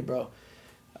just say, hey, bro,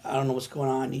 I don't know what's going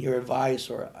on. I need your advice,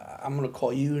 or I'm gonna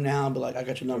call you now. But like, I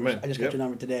got your number. Amen. I just Yep. got your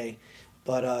number today.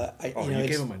 But you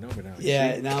gave him my number now.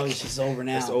 Yeah, See? now it's just over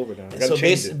now. It's over now. And Gotta so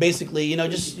change it. basically,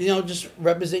 just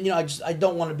represent. I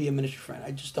don't want to be a ministry friend. I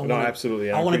just don't. No, wanna,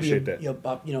 absolutely. I want to be appreciate that.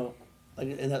 Bob,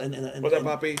 like What's up,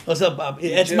 Poppy? What's up, Bob?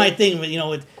 That's chill? my thing.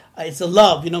 It's a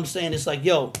love. You know what I'm saying? It's like,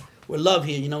 yo, we're love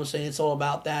here. You know what I'm saying? It's all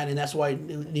about that, and that's why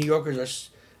New Yorkers are.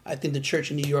 I think the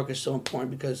church in New York is so important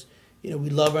because we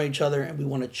love each other and we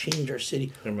want to change our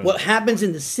city. Amen. What happens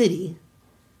in the city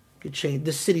could change.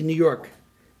 This city, New York,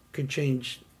 could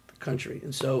change the country,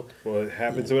 and so. Well, it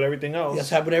happens with everything else. That's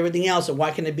happened with everything else. And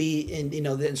why can it be?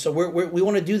 And so we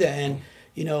want to do that. And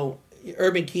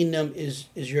Urban Kingdom is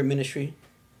your ministry.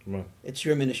 Amen. It's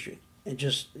your ministry, and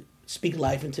just speak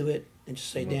life into it, and just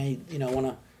say, Danny, I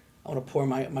want to pour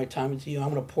my time into you. I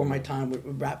want to pour my time with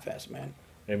Rap Fest, man.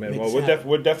 Amen. Make Well, this happen.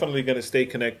 we're definitely going to stay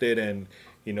connected and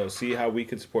see how we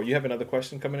can support. You have another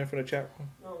question coming in from the chat room?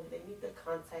 No, they need the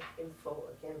contact info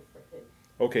again for him.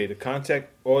 Okay,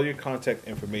 all your contact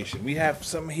information. We have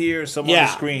some here, some on the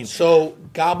screen. So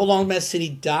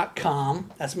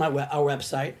GodBelongsMyCity.com. That's our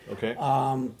website. Okay.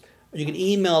 You can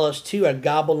email us too at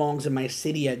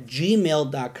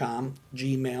godbelongsinmycity@gmail.com,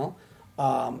 Gmail,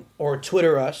 or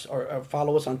Twitter us or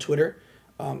follow us on Twitter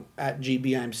at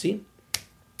GBIMC.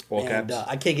 All And caps.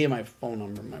 I can't give my phone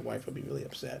number. My wife would be really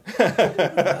upset.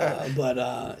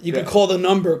 But you can call the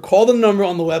number. Call the number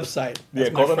on the website. Yeah,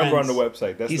 That's call my the number on friend's. the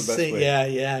website. That's He's the best saying,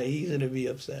 way. Yeah, he's gonna be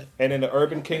upset. And in the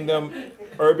Urban Kingdom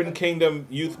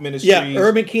Youth Ministries. Yeah,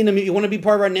 Urban Kingdom. You want to be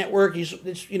part of our network.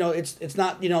 It's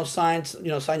not sign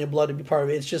your blood to be part of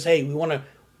it. It's just, hey, we want to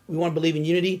believe in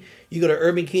unity. You go to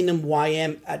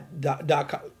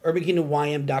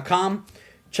urbankingdomym.com.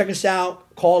 Check us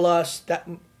out. Call us.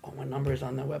 My number is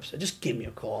on that website. Just give me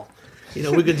a call. We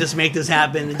could just make this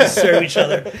happen and just serve each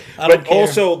other. I don't But care.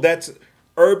 also, that's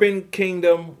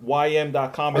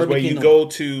urbankingdomym.com is Urban where you Kingdom. go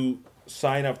to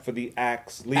sign up for the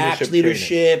Acts leadership training.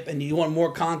 leadership, and you want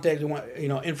more contact, you want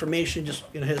information, just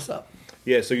hit us up.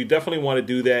 Yeah, so you definitely want to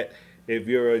do that. If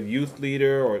you're a youth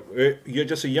leader or you're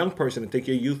just a young person and think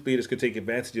your youth leaders could take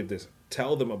advantage of this,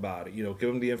 tell them about it. Give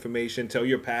them the information. Tell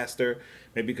your pastor.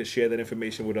 Maybe you could share that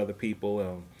information with other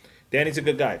people. Danny's a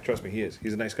good guy. Trust me, he is.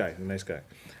 He's a nice guy.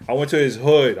 I went to his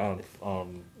hood on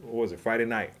what was it, Friday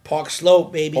night. Park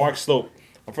Slope, baby. Park Slope.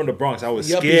 I'm from the Bronx. I was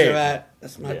Yuppies scared. are at.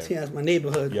 That's my team. That's my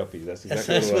neighborhood. Yuppies. That's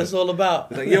exactly That's what what it it's was. all about.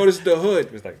 It's like, yo, this is the hood.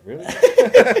 It's like, really?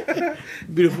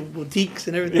 Beautiful boutiques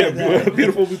and everything. like Yeah, that.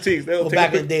 beautiful boutiques. They'll Well, take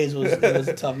back a in the days, it was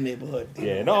a tough neighborhood.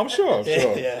 Yeah, no, I'm sure.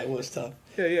 Yeah, it was tough.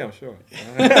 Yeah, I'm sure.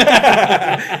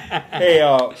 Hey,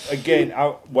 again,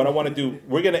 what I want to do,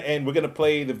 we're gonna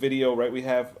play the video, right? We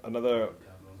have another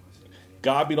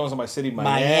God Belongs to My City,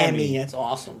 Miami. That's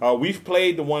awesome. We've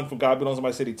played the one for God Belongs to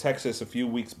My City, Texas, a few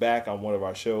weeks back on one of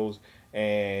our shows,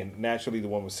 and naturally the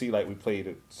one with Sea Light, we played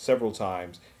it several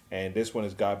times. And this one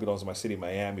is God Belongs to My City,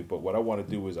 Miami. But what I want to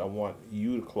do is I want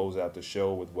you to close out the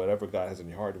show with whatever God has in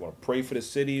your heart. You want to pray for the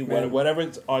city,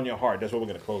 whatever's on your heart. That's what we're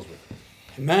going to close with.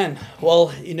 Man,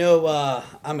 well,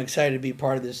 I'm excited to be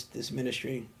part of this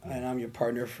ministry, and I'm your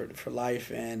partner for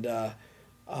life. And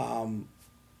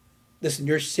listen,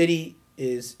 your city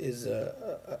is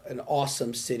an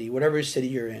awesome city. Whatever city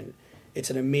you're in, it's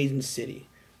an amazing city.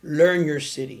 Learn your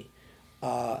city.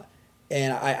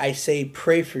 And I say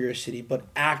pray for your city, but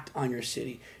act on your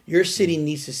city. Your city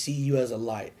needs to see you as a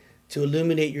light. To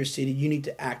illuminate your city, you need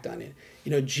to act on it.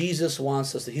 Jesus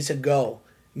wants us to, he said, go,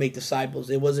 make disciples.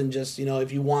 It wasn't just,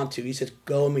 if you want to. He said,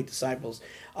 go and make disciples.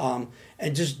 And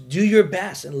just do your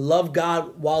best and love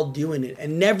God while doing it.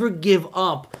 And never give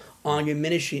up on your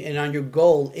ministry and on your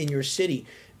goal in your city.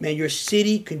 Man, your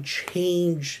city can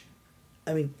change,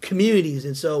 communities.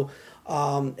 And so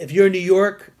if you're in New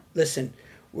York, listen,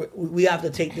 we have to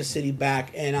take the city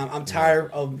back. And I'm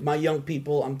tired of my young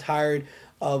people. I'm tired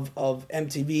of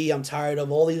MTV. I'm tired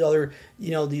of all these other,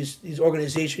 these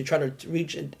organizations try to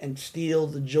reach and steal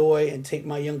the joy and take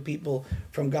my young people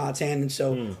from God's hand. And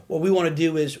so what we want to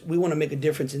do is we want to make a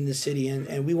difference in this city,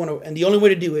 and we want to, and the only way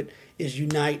to do it is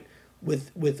unite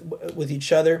with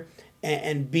each other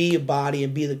and be a body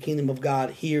and be the kingdom of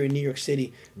God here in New York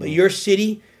City. But your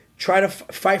city, try to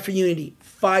fight for unity.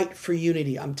 Fight for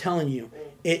unity. I'm telling you.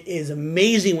 It is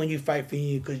amazing when you fight for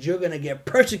unity because you're going to get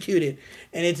persecuted.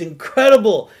 And it's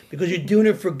incredible because you're doing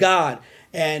it for God.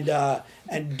 And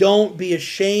don't be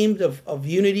ashamed of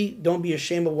unity. Don't be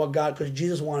ashamed of what God, because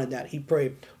Jesus wanted that. He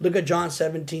prayed. Look at John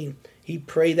 17. He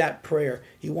prayed that prayer.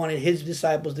 He wanted his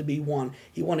disciples to be one.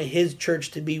 He wanted his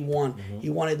church to be one. He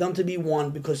wanted them to be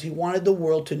one because he wanted the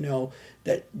world to know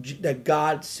that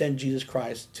God sent Jesus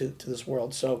Christ to this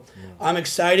world. So I'm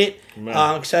excited.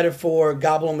 I'm excited for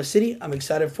Gobbleoma City. I'm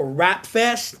excited for Rap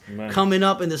Fest coming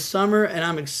up in the summer. And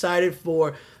I'm excited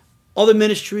for other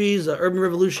ministries, Urban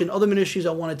Revolution, other ministries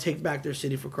that want to take back their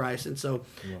city for Christ. And so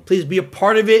please be a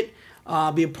part of it.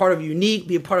 Be a part of Unique.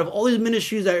 Be a part of all these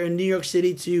ministries that are in New York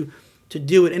City to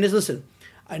do it. And listen,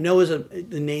 I know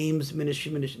the names,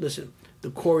 ministry. Listen, the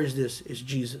core is this, is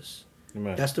Jesus.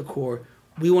 Amen. That's the core.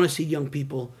 We want to see young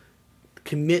people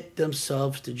commit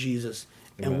themselves to Jesus.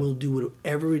 Amen. And we'll do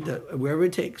whatever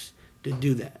it takes to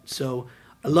do that. So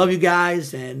I love you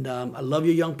guys, and I love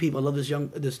your young people. I love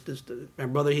this my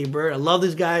brother here, Bird. I love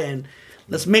this guy, and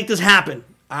let's make this happen.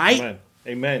 All right?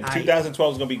 Amen. 2012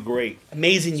 is going to be great.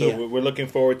 Amazing year. So we're looking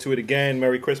forward to it again.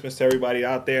 Merry Christmas to everybody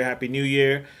out there. Happy New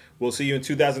Year. We'll see you in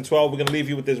 2012. We're going to leave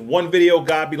you with this one video.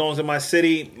 God belongs in my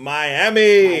city,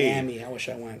 Miami. I wish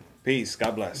I went. Peace.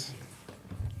 God bless.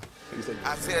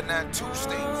 Isaiah 9:2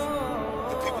 states,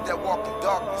 the people that walk in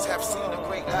darkness have seen a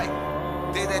great light.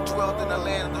 They that dwelled in the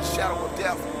land of the shadow of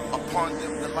death, upon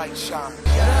them the light shine.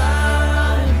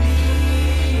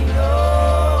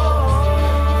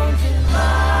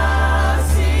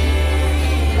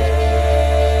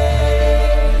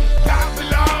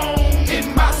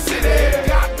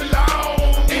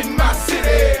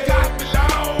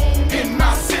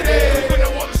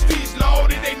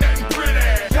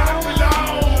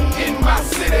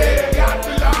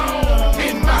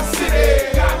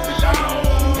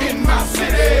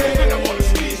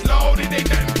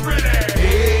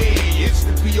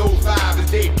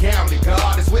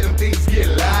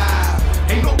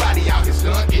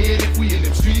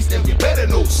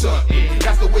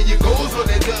 That's the way it goes, Lord,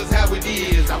 that does how it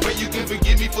is. I pray you can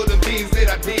forgive me for the things that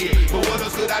I did. But what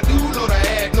else could I do, Lord? I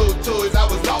had no choice. I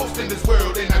was lost in this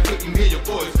world and I couldn't hear your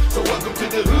voice. So welcome to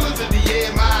the hoods of the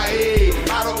MIA.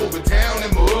 Out of over town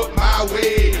and more up my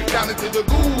way. Down into the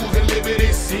ghouls in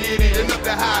Liberty City. And up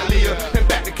to Hialeah and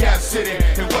back to Cap City.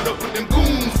 And what up with them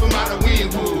goons from out of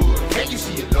Wynwood? Can't you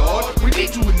see it, Lord? We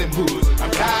need you in them hoods.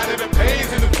 I'm tired of the pains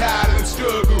and I'm tired of them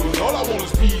struggles. All I want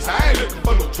is peace. I ain't looking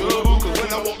for no trouble. Cause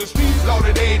when I walk the streets, Lord,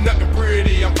 it ain't nothing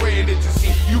pretty. I'm praying that you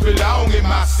see you belong in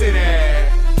my city.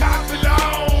 God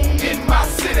belong in my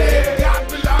city. God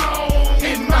belong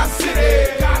in my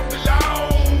city. God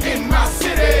belong in my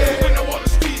city. When I walk the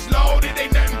streets, Lord, it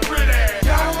ain't nothing pretty.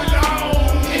 God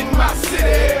belong in my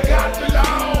city. God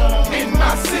belong in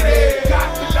my city.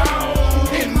 God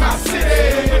belong in my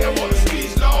city. When I walk the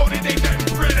streets, Lord, it ain't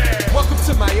nothing pretty. Welcome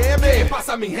to Miami,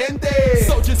 pasa mi gente.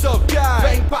 Soldiers of God,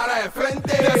 ven para el frente.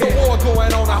 There's a war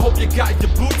going on, I hope you got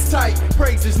your boots tight.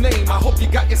 Praise his name, I hope you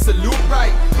got your salute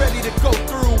right. Ready to go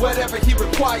through whatever he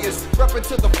requires. Repping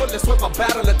to the fullest with my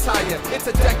battle attire. It's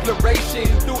a declaration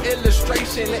through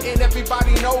illustration, letting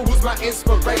everybody know who's my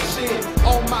inspiration.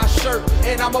 On my shirt,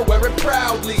 and I'ma wear it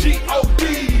proudly.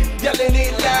 G.O.D. Yelling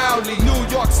it loudly. New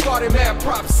York started, man,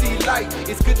 props see light.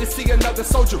 It's good to see another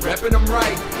soldier repping them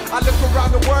right. I look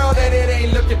around the world and it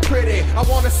ain't looking pretty. I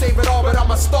wanna save it all, but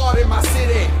I'ma start in my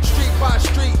city. Street by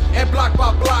street and block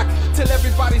by block, till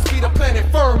everybody's feet are planted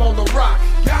firm on the rock.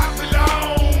 God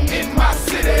belong in my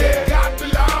city. God